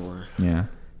PC anymore. Yeah.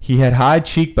 He had high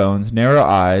cheekbones, narrow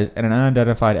eyes, and an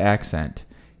unidentified accent.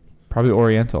 Probably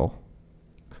Oriental.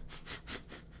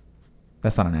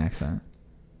 That's not an accent.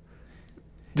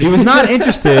 He was not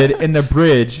interested in the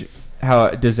bridge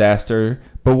disaster,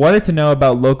 but wanted to know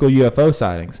about local UFO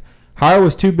sightings. Heyer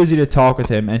was too busy to talk with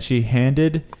him, and she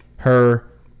handed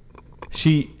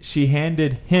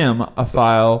him a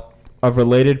file of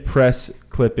related press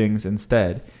clippings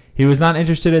instead. He was not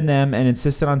interested in them and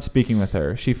insisted on speaking with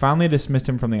her. She finally dismissed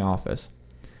him from the office.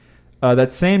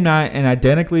 That same night, an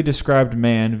identically described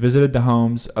man visited the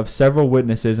homes of several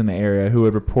witnesses in the area who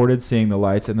had reported seeing the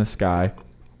lights in the sky.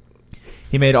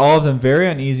 He made all of them very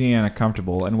uneasy and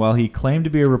uncomfortable, and while he claimed to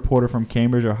be a reporter from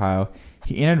Cambridge, Ohio,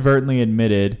 he inadvertently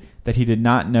admitted that he did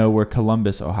not know where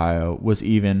Columbus, Ohio was,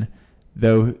 even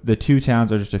though the two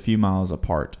towns are just a few miles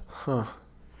apart. Huh.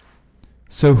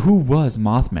 So who was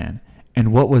Mothman,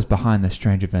 and what was behind the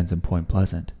strange events in Point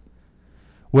Pleasant?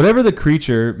 Whatever the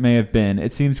creature may have been,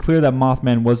 it seems clear that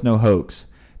Mothman was no hoax.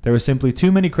 There were simply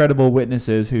too many credible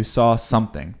witnesses who saw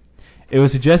something. It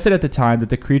was suggested at the time that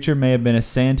the creature may have been a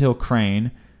sandhill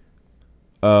crane,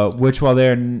 which, while they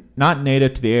are not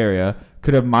native to the area,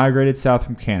 could have migrated south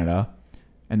from Canada,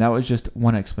 and that was just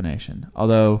one explanation,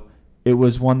 although it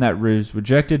was one that was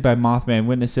rejected by Mothman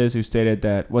witnesses who stated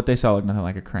that what they saw looked nothing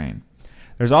like a crane.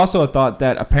 There's also a thought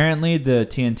that apparently the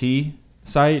TNT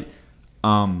site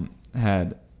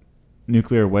had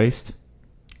nuclear waste,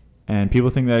 and people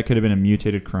think that it could have been a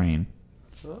mutated crane.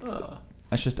 Oh,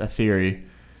 That's just a theory.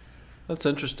 that's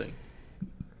interesting.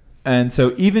 And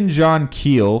so even John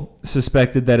Keel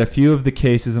suspected that a few of the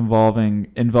cases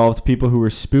involved people who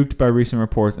were spooked by recent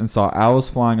reports and saw owls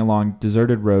flying along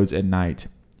deserted roads at night.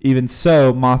 Even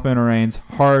so, Mothman remains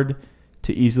hard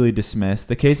to easily dismiss.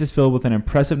 The case is filled with an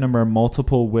impressive number of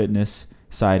multiple witness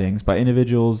sightings by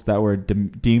individuals that were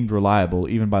deemed reliable,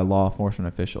 even by law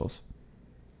enforcement officials.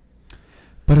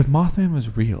 But if Mothman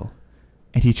was real,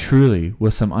 and he truly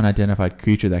was some unidentified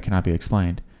creature that cannot be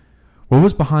explained, what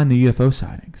was behind the UFO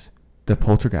sightings, the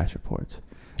poltergeist reports,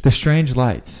 the strange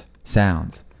lights,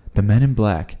 sounds, the men in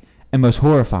black, and most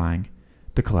horrifying,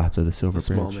 the collapse of the Silver Bridge?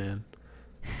 Small man.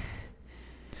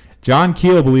 John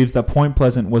Keel believes that Point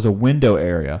Pleasant was a window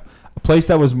area, a place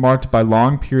that was marked by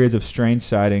long periods of strange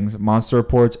sightings, monster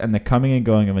reports, and the coming and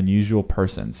going of unusual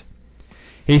persons.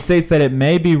 He states that it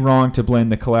may be wrong to blame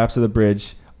the collapse of the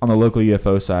bridge on the local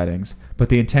UFO sightings, but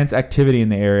the intense activity in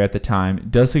the area at the time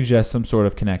does suggest some sort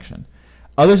of connection.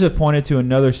 Others have pointed to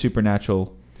another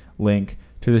supernatural link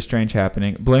to the strange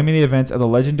happening, blaming the events of the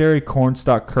legendary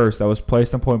cornstalk curse that was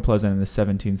placed on Point Pleasant in the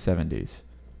 1770s.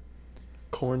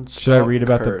 Cornstalk Should I read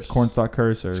about curse. the cornstalk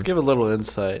curse? Or? Just give a little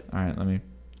insight. All right, let me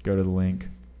go to the link.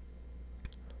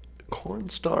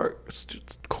 Cornstalk That's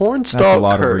a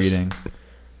lot curse. of reading.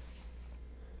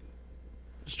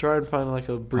 Just try and find like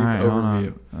a brief All right, hold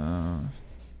overview. on.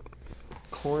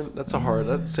 That's a hard.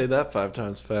 Let's say that 5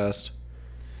 times fast.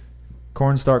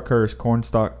 Cornstalk curse.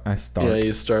 Cornstalk. I start. Yeah,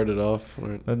 you started off.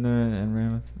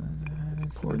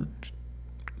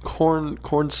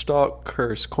 Cornstalk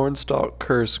curse. Cornstalk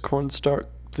curse. Cornstalk.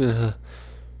 Ugh.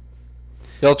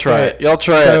 Y'all try it. Y'all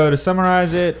try So it. to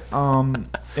summarize it,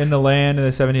 in the land in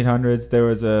the 1700s, there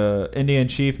was a Indian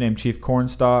chief named Chief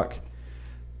Cornstalk,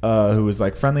 who was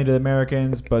like friendly to the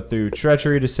Americans, but through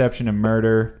treachery, deception, and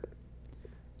murder,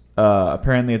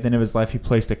 apparently at the end of his life, he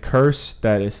placed a curse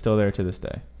that is still there to this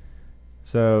day.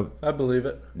 So I believe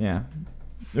it. yeah,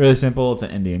 really simple. It's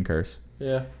an Indian curse.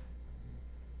 Yeah.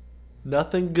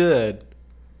 Nothing good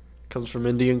comes from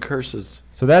Indian curses.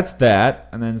 So that's that,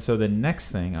 and then so the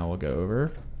next thing I will go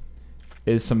over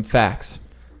is some facts.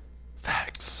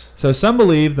 Facts. So some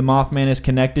believe the Mothman is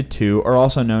connected to, or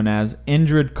also known as,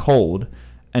 Indrid Cold,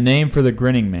 a name for the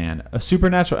Grinning Man, a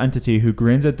supernatural entity who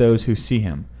grins at those who see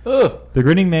him. Ugh. The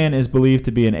Grinning Man is believed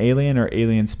to be an alien or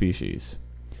alien species.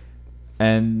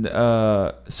 And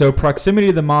so proximity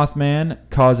to the Mothman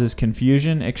causes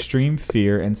confusion, extreme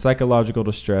fear, and psychological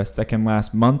distress that can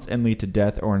last months and lead to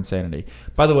death or insanity.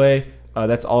 By the way,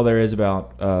 that's all there is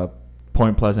about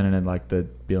Point Pleasant and like the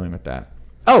dealing with that.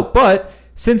 Oh, but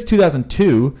since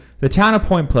 2002, the town of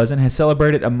Point Pleasant has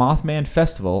celebrated a Mothman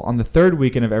festival on the third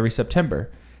weekend of every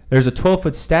September. There's a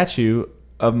 12-foot statue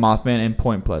of Mothman in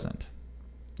Point Pleasant.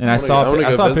 And I saw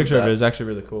a picture of it. It was actually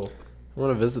really cool. I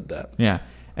want to visit that. Yeah.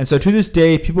 And so to this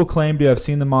day, people claim to have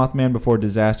seen the Mothman before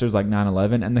disasters like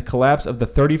 9/11 and the collapse of the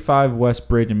 35 West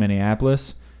Bridge in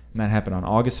Minneapolis. And that happened on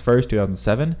August 1st,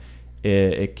 2007.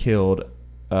 It killed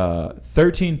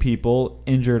 13 people,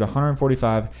 injured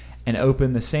 145, and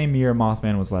opened the same year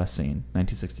Mothman was last seen,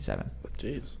 1967.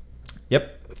 Jeez.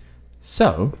 Yep.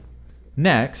 So,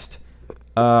 next,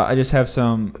 I just have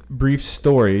some brief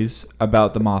stories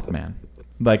about the Mothman,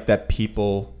 like that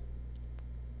people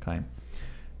claim.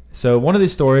 So one of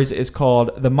these stories is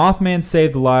called "The Mothman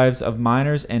Saved the Lives of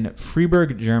Miners in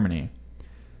Freiburg, Germany."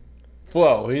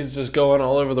 Whoa, he's just going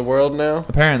all over the world now?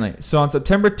 Apparently. So on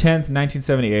September 10th,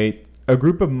 1978, a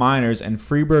group of miners in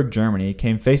Freiburg, Germany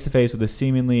came face to face with a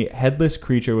seemingly headless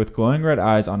creature with glowing red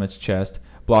eyes on its chest,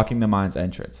 blocking the mine's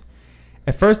entrance.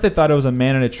 At first they thought it was a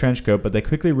man in a trench coat, but they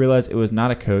quickly realized it was not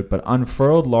a coat, but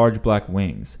unfurled large black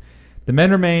wings. The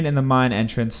men remained in the mine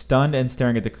entrance, stunned and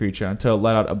staring at the creature, until it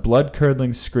let out a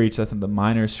blood-curdling screech that sent the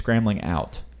miners scrambling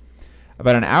out.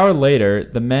 About an hour later,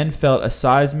 the men felt a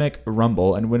seismic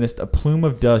rumble and witnessed a plume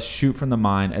of dust shoot from the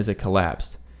mine as it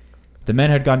collapsed. The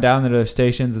men had gone down to their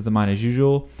stations as the mine as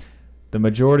usual. The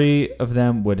majority of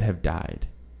them would have died.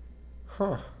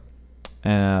 Huh.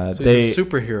 So They he's a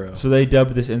superhero. So they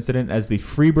dubbed this incident as the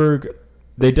Freiburg.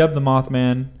 They dubbed the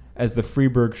Mothman as the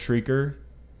Freiburg Shrieker,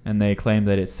 and they claimed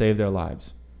that it saved their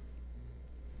lives.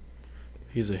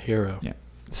 He's a hero. Yeah.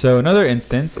 So another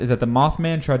instance is that the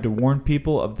Mothman tried to warn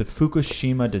people of the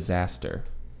Fukushima disaster.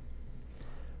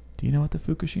 Do you know what the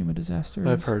Fukushima disaster is?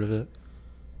 I've heard of it.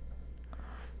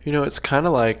 You know, it's kind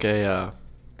of like a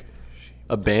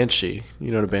banshee.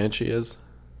 You know what a banshee is?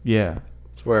 Yeah.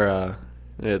 It's where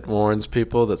it warns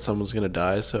people that someone's going to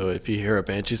die. So if you hear a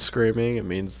banshee screaming, it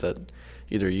means that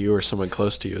either you or someone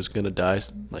close to you is going to die,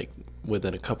 like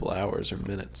within a couple hours or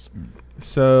minutes.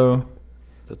 So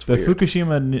That's the weird.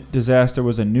 Fukushima disaster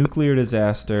was a nuclear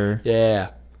disaster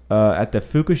Yeah. at the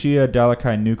Fukushima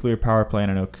Daiichi nuclear power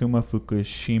plant in Okuma,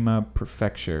 Fukushima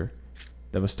Prefecture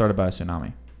that was started by a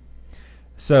tsunami.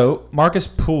 So Marcus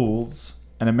Pools,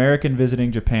 an American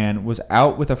visiting Japan, was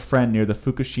out with a friend near the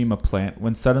Fukushima plant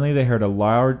when suddenly they heard a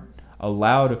loud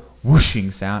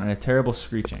whooshing sound and a terrible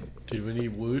screeching. Dude, when he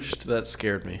whooshed, that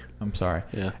scared me. I'm sorry.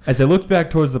 Yeah. As they looked back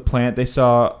towards the plant, they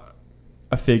saw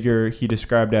a figure he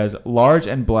described as large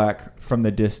and black from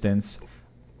the distance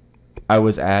I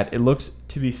was at. It looked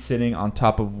to be sitting on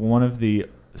top of one of the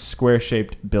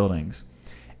square-shaped buildings.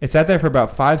 It sat there for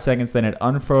about 5 seconds, then it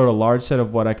unfurled a large set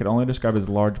of what I could only describe as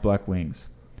large black wings.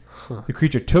 The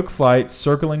creature took flight,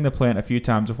 circling the plant a few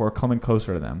times before coming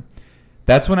closer to them.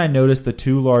 That's when I noticed the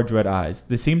two large red eyes.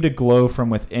 They seemed to glow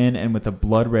from within and with a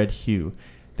blood-red hue.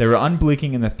 They were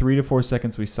unblinking in the 3 to 4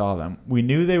 seconds we saw them. We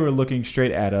knew they were looking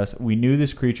straight at us. We knew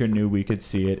this creature knew we could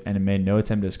see it, and it made no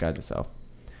attempt to disguise itself.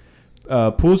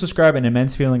 Pools described an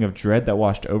immense feeling of dread that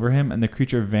washed over him, and the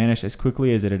creature vanished as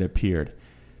quickly as it had appeared.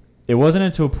 It wasn't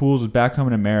until Pools was back home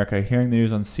in America hearing the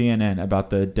news on CNN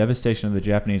about the devastation of the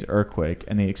Japanese earthquake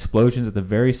and the explosions at the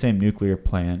very same nuclear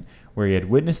plant where he had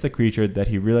witnessed the creature that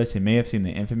he realized he may have seen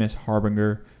the infamous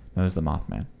harbinger known as the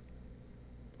Mothman.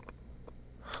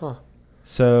 Huh.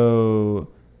 So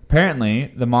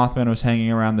apparently the Mothman was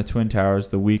hanging around the Twin Towers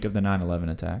the week of the 9/11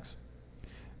 attacks.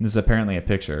 And this is apparently a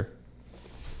picture.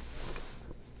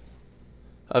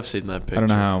 I've seen that picture. I don't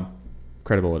know how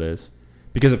credible it is.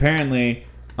 Because apparently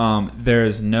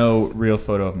there's no real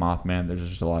photo of Mothman. There's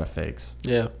just a lot of fakes.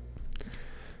 Yeah.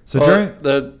 So Well, during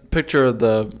the picture of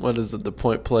the, what is it, the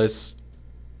Point Place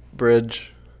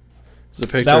bridge. It's a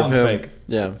picture That of one's him. fake.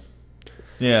 Yeah.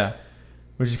 Yeah,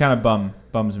 which is kind of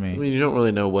bums me. I mean, you don't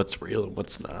really know what's real and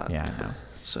what's not. Yeah, I know.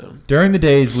 So, During the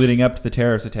days leading up to the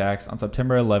terrorist attacks on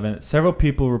September 11th, several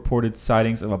people reported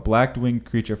sightings of a black-winged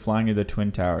creature flying near the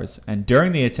Twin Towers. And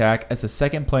during the attack, as the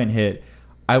second plane hit,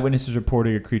 eyewitnesses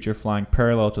reported a creature flying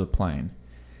parallel to the plane.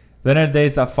 Then in the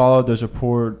days that followed, those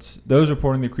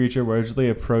reporting the creature were usually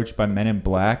approached by men in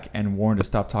black and warned to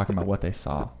stop talking about what they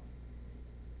saw.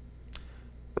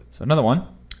 So another one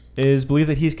is believed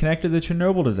that he's connected to the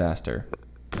Chernobyl disaster.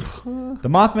 The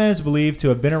Mothman is believed to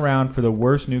have been around for the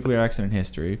worst nuclear accident in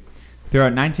history.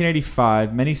 Throughout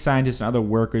 1985, many scientists and other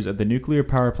workers at the nuclear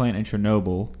power plant in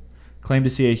Chernobyl claimed to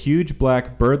see a huge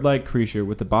black bird-like creature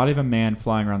with the body of a man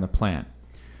flying around the plant.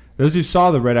 Those who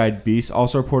saw the red-eyed beast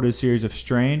also reported a series of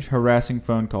strange, harassing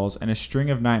phone calls and a string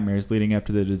of nightmares leading up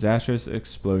to the disastrous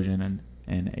explosion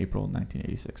in April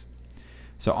 1986.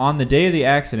 So on the day of the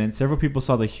accident, several people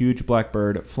saw the huge black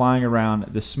bird flying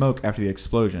around the smoke after the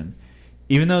explosion.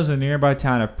 Even those in the nearby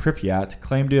town of Pripyat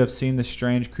claimed to have seen the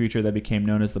strange creature that became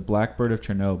known as the Blackbird of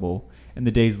Chernobyl in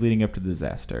the days leading up to the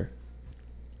disaster.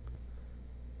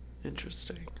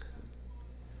 interesting.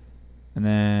 And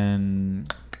then...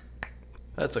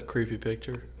 That's a creepy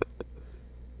picture.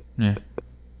 Yeah.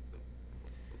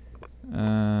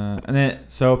 And then,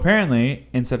 so apparently,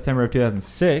 in September of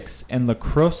 2006, in La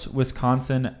Crosse,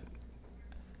 Wisconsin,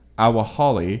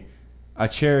 Awahali, a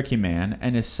Cherokee man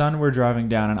and his son were driving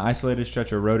down an isolated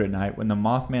stretch of road at night when the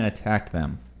Mothman attacked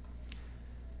them.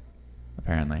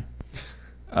 Apparently.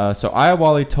 So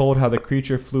Iawali told how the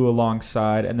creature flew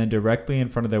alongside and then directly in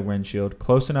front of their windshield,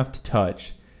 close enough to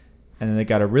touch, and then they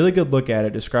got a really good look at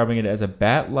it, describing it as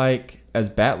bat-like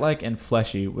and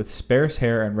fleshy, with sparse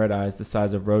hair and red eyes the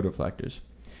size of road reflectors.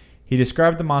 He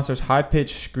described the monster's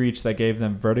high-pitched screech that gave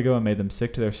them vertigo and made them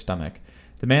sick to their stomach.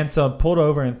 The man's son pulled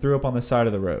over and threw up on the side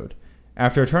of the road.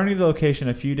 After returning to the location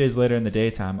a few days later in the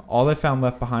daytime, all they found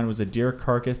left behind was a deer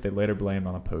carcass they later blamed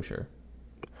on a poacher.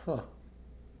 Huh.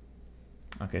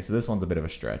 Okay, so this one's a bit of a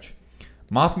stretch.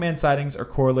 Mothman sightings are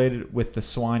correlated with the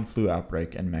swine flu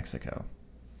outbreak in Mexico.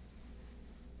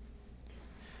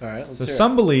 All right, let's So hear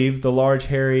some believe the large,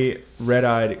 hairy,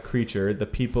 red-eyed creature, the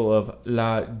people of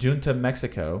La Junta,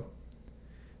 Mexico...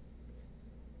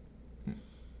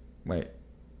 Wait.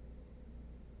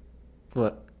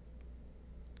 What?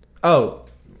 Oh,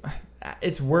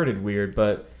 it's worded weird,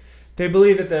 but they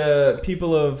believe that the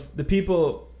people of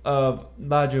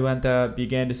La Junta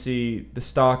began to see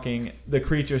the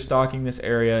creature stalking this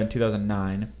area in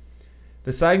 2009.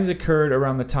 The sightings occurred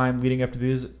around the time leading up to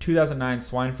the 2009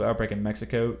 swine flu outbreak in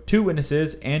Mexico. Two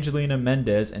witnesses, Angelina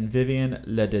Mendez and Vivian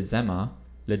Ledesma,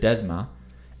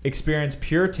 experienced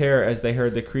pure terror as they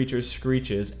heard the creature's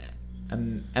screeches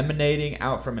emanating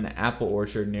out from an apple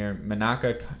orchard near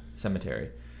Menaka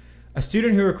Cemetery. A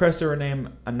student who requested to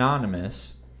remain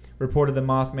anonymous reported the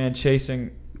Mothman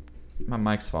chasing... My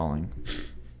mic's falling. I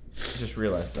just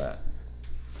realized that.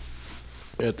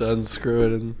 You have to unscrew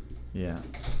it, and Yeah.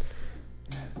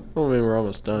 well, I mean, we're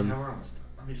almost done. We're almost done.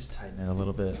 Let me just tighten it a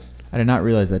little bit. I did not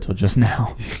realize that till just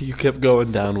now. You kept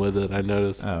going down with it. I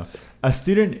noticed. Oh. A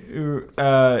student who,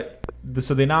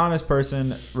 so the anonymous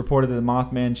person reported that the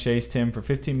Mothman chased him for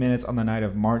 15 minutes on the night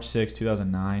of March 6,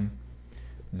 2009.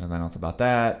 There's nothing else about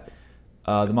that.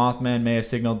 The Mothman may have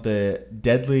signaled the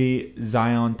deadly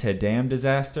Zion Te Dam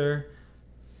disaster.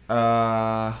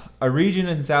 A region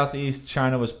in southeast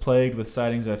China was plagued with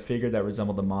sightings of a figure that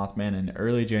resembled the Mothman in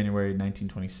early January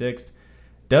 1926.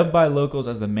 Dubbed by locals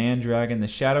as the Man Dragon, the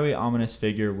shadowy, ominous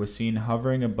figure was seen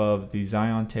hovering above the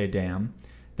Zion Te Dam.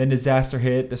 Then disaster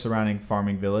hit the surrounding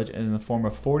farming village in the form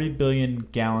of 40 billion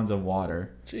gallons of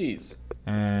water. Jeez.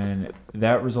 And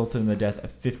that resulted in the death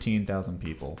of 15,000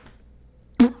 people.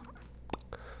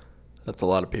 That's a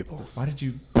lot of people. Why did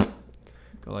you go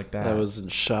like that? I was in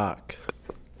shock.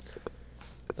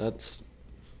 That's...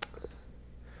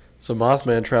 So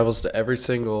Mothman travels to every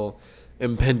single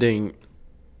impending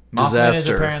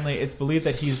disaster. Mothman is apparently, it's believed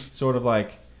that he's sort of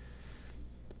like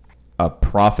a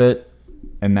prophet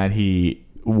and that he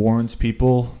warns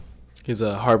people. He's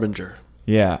a harbinger.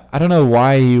 Yeah. I don't know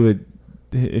why he would,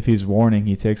 if he's warning,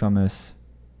 he takes on this,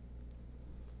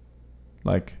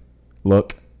 like,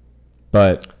 look.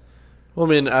 But... Well, I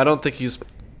mean, I don't think he's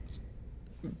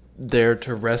there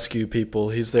to rescue people.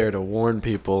 He's there to warn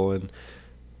people, and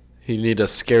he need a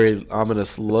scary,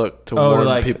 ominous look to warn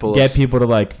like people. Get people to,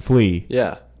 like, flee.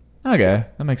 Yeah. Okay,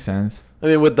 that makes sense. I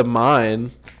mean, with the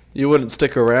mine, you wouldn't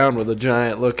stick around with a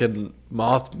giant-looking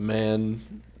Mothman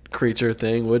creature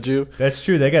thing, would you? That's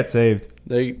true. They got saved.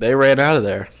 They ran out of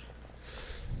there.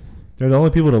 They're the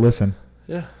only people to listen.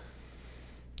 Yeah.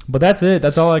 But that's it.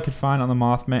 That's all I could find on the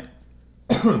Mothman.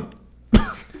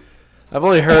 I've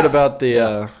only heard about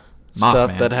the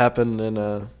stuff Mothman. that happened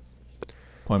in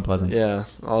Point Pleasant. yeah,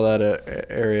 all that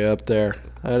area up there.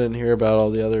 I didn't hear about all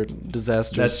the other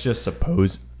disasters. That's just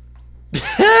supposed.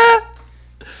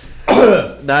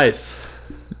 Nice.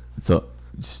 So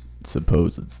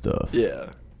supposed stuff. Yeah.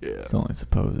 Yeah. It's only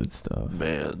supposed stuff.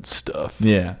 Man stuff.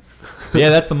 Yeah. Yeah,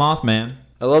 that's the Mothman.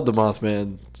 I love the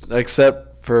Mothman,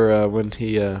 except for when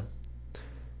he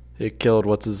killed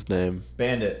what's his name?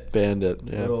 Bandit. Bandit.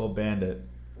 Yeah. Little bandit.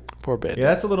 Poor Bandit. Yeah,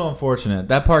 that's a little unfortunate.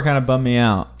 That part kind of bummed me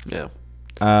out. Yeah.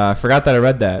 I forgot that I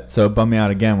read that, so it bummed me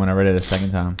out again when I read it a second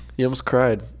time. You almost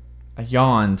cried. I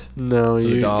yawned. No, For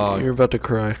the dog. you're about to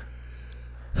cry.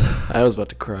 I was about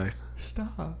to cry.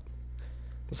 Stop.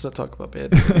 Let's not talk about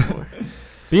Bandit anymore.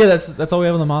 But yeah, that's all we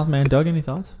have on the Mothman. Doug, any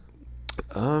thoughts?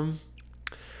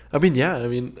 I mean, yeah. I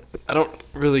mean, I don't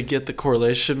really get the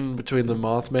correlation between the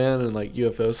Mothman and like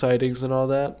UFO sightings and all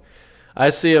that. I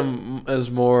see him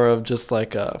as more of just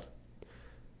like a,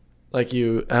 like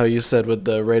how you said with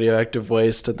the radioactive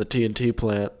waste at the TNT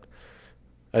plant.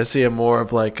 I see him more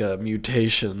of like a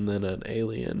mutation than an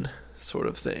alien sort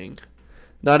of thing.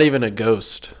 Not even a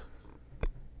ghost,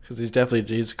 because he's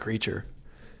a creature.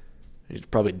 He's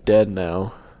probably dead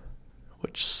now,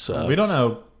 which sucks. We don't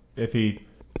know if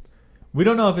we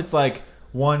don't know if it's like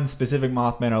one specific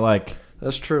Mothman or like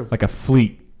That's true. like a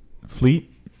fleet, a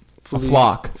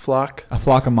flock of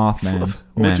Mothman.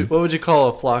 What would you call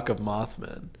a flock of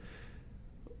Mothmen?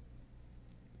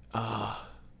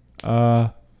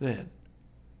 Man.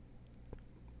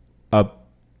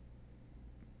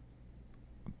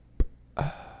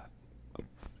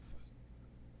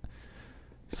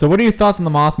 So what are your thoughts on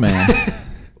the Mothman?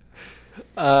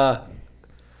 I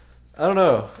don't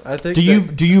know. I think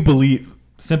do you believe?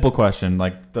 Simple question,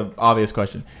 like the obvious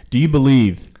question. Do you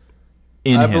believe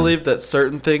in him? I believe that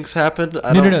certain things happened.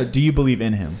 No. Do you believe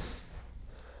in him?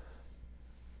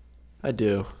 I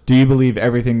do. Do you believe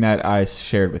everything that I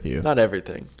shared with you? Not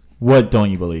everything. What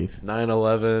don't you believe?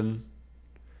 9/11.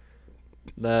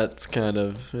 That's kind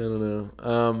of, I don't know.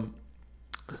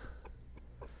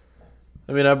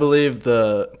 I mean, I believe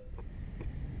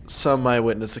some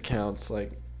eyewitness accounts,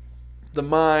 like the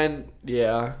mine,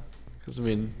 yeah. Because, I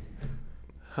mean,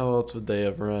 how else would they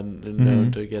have run and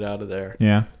known to get out of there?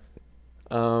 Yeah.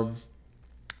 The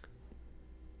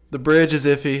bridge is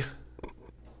iffy.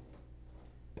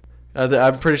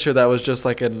 I'm pretty sure that was just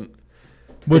like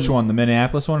Which one? The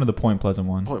Minneapolis one or the Point Pleasant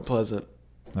one? Point Pleasant.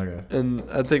 Okay. And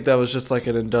I think that was just like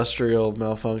an industrial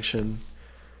malfunction.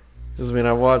 Because, I mean,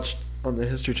 I watched on the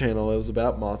History Channel, it was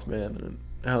about Mothman and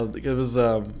how it was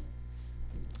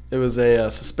a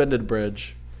suspended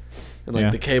bridge, and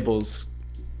like the cables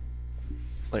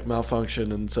like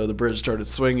malfunction, and so the bridge started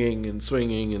swinging, and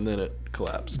then it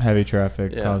collapsed. Heavy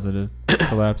traffic caused it to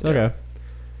collapse. Yeah. Okay.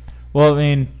 Well, I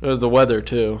mean, It was the weather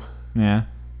too. yeah.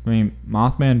 I mean,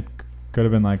 Mothman Could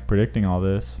have been like predicting all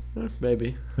this.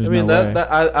 Maybe. There's I mean, no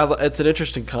way. it's an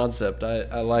interesting concept.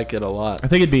 I like it a lot. I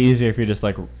think it'd be easier if you just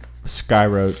like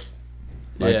skywrote.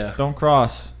 Like, Yeah. don't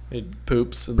cross. It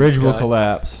poops in Bridge the will sky.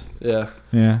 collapse. Yeah.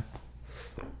 Yeah.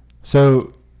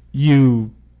 So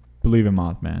you believe in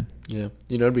Mothman? Yeah.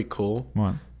 You know, it'd be cool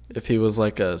What? if he was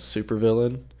like a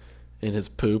supervillain and his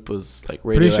poop was like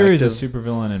Pretty radioactive. sure he's a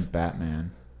supervillain in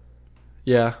Batman.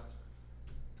 Yeah.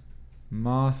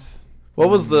 Moth. What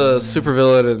was the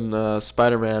supervillain in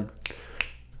Spider-Man?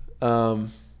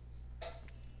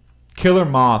 Killer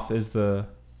Moth is the.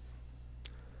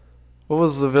 What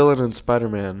was the villain in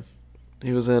Spider-Man?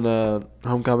 He was in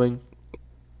Homecoming.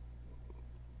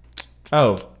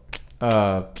 Oh.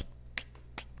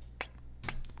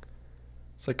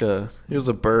 It's like he was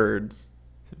a bird.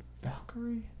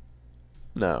 Valkyrie?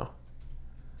 No.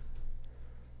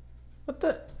 What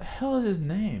the hell is his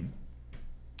name?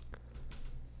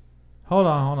 Hold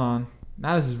on.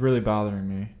 Now this is really bothering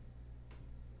me.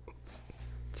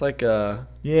 It's like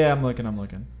Yeah, I'm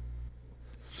looking.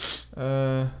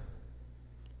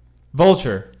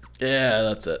 Vulture. yeah,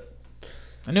 that's it.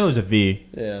 I knew it was a V.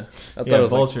 Yeah. I thought Yeah, it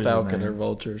was Vulture's like his Falcon name. or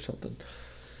Vulture or something.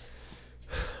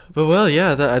 But well,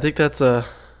 yeah, I think that's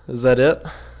is that it?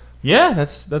 Yeah,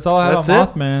 that's all I have That's on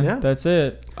it? Mothman. Yeah. That's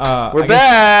it. We're I guess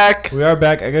back. We are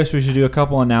back. I guess we should do a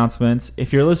couple announcements.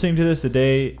 If you're listening to this the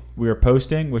day we are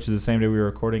posting, which is the same day we were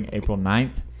recording, April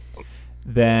 9th,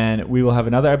 then we will have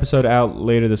another episode out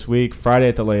later this week, Friday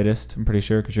at the latest, I'm pretty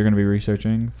sure, because you're going to be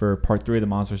researching for part 3 of the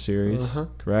Monster series, Uh-huh.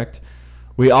 correct?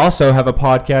 We also have a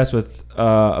podcast with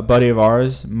a buddy of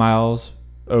ours, Miles,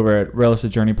 over at Relish the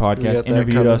Journey We got podcast, that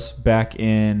interviewed coming. us back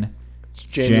in It's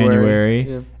January.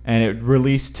 Yeah. and it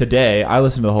released today. I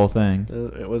listened to the whole thing.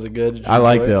 It was a good. Did you I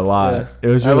liked enjoy it a lot. Yeah. It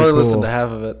was I really only cool. listened to half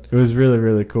of it. It was really,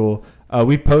 really cool.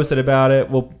 We've posted about it.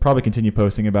 We'll probably continue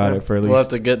posting about Yeah. it for at least We'll have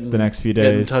to get the next few get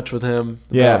in days. touch with him.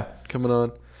 Yeah. about coming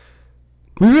on.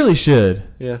 We really should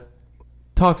Yeah,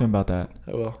 talk to him about that.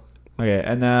 I will. Okay,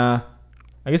 and I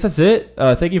guess that's it.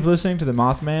 Thank you for listening to the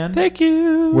Mothman. Thank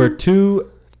you. We're 2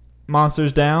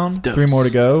 monsters down, Dose. 3 more to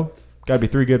go. Got to be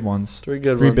 3 good ones. 3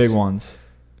 good 3 ones. big ones.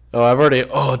 Oh, I've already.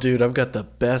 Oh, dude, I've got the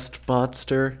best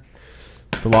monster.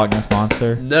 The Loch Ness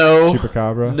Monster. No.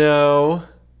 Chupacabra. No.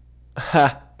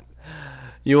 Ha.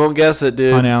 You won't guess it,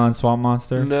 dude. Honey Island Swamp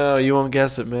Monster. No, you won't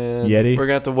guess it, man. Yeti? We're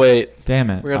gonna have to wait. Damn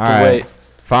it. We're gonna have All to right. wait.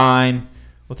 Fine.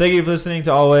 Well, thank you for listening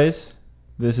to Always.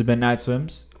 This has been Night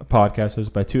Swims, a podcast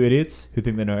hosted by 2 idiots who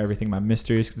think they know everything about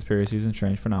mysteries, conspiracies, and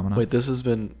strange phenomena. Wait, this has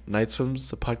been Night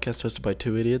Swims, a podcast hosted by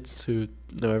 2 idiots who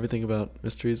know everything about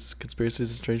mysteries,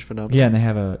 conspiracies, and strange phenomena. Yeah, and they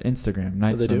have an Instagram,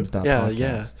 Oh, they do? nightswims.podcast.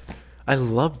 Yeah. I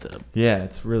love them. Yeah,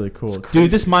 it's really cool. It's crazy.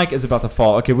 Dude, this mic is about to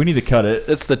fall. Okay, we need to cut it.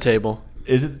 It's the table.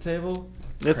 Is it the table?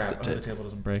 It's Crap, the I hope table. the table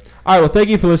doesn't break. All right, well, thank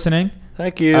you for listening.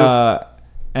 Thank you.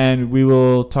 And we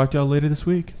will talk to y'all later this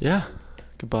week. Yeah.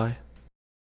 Goodbye.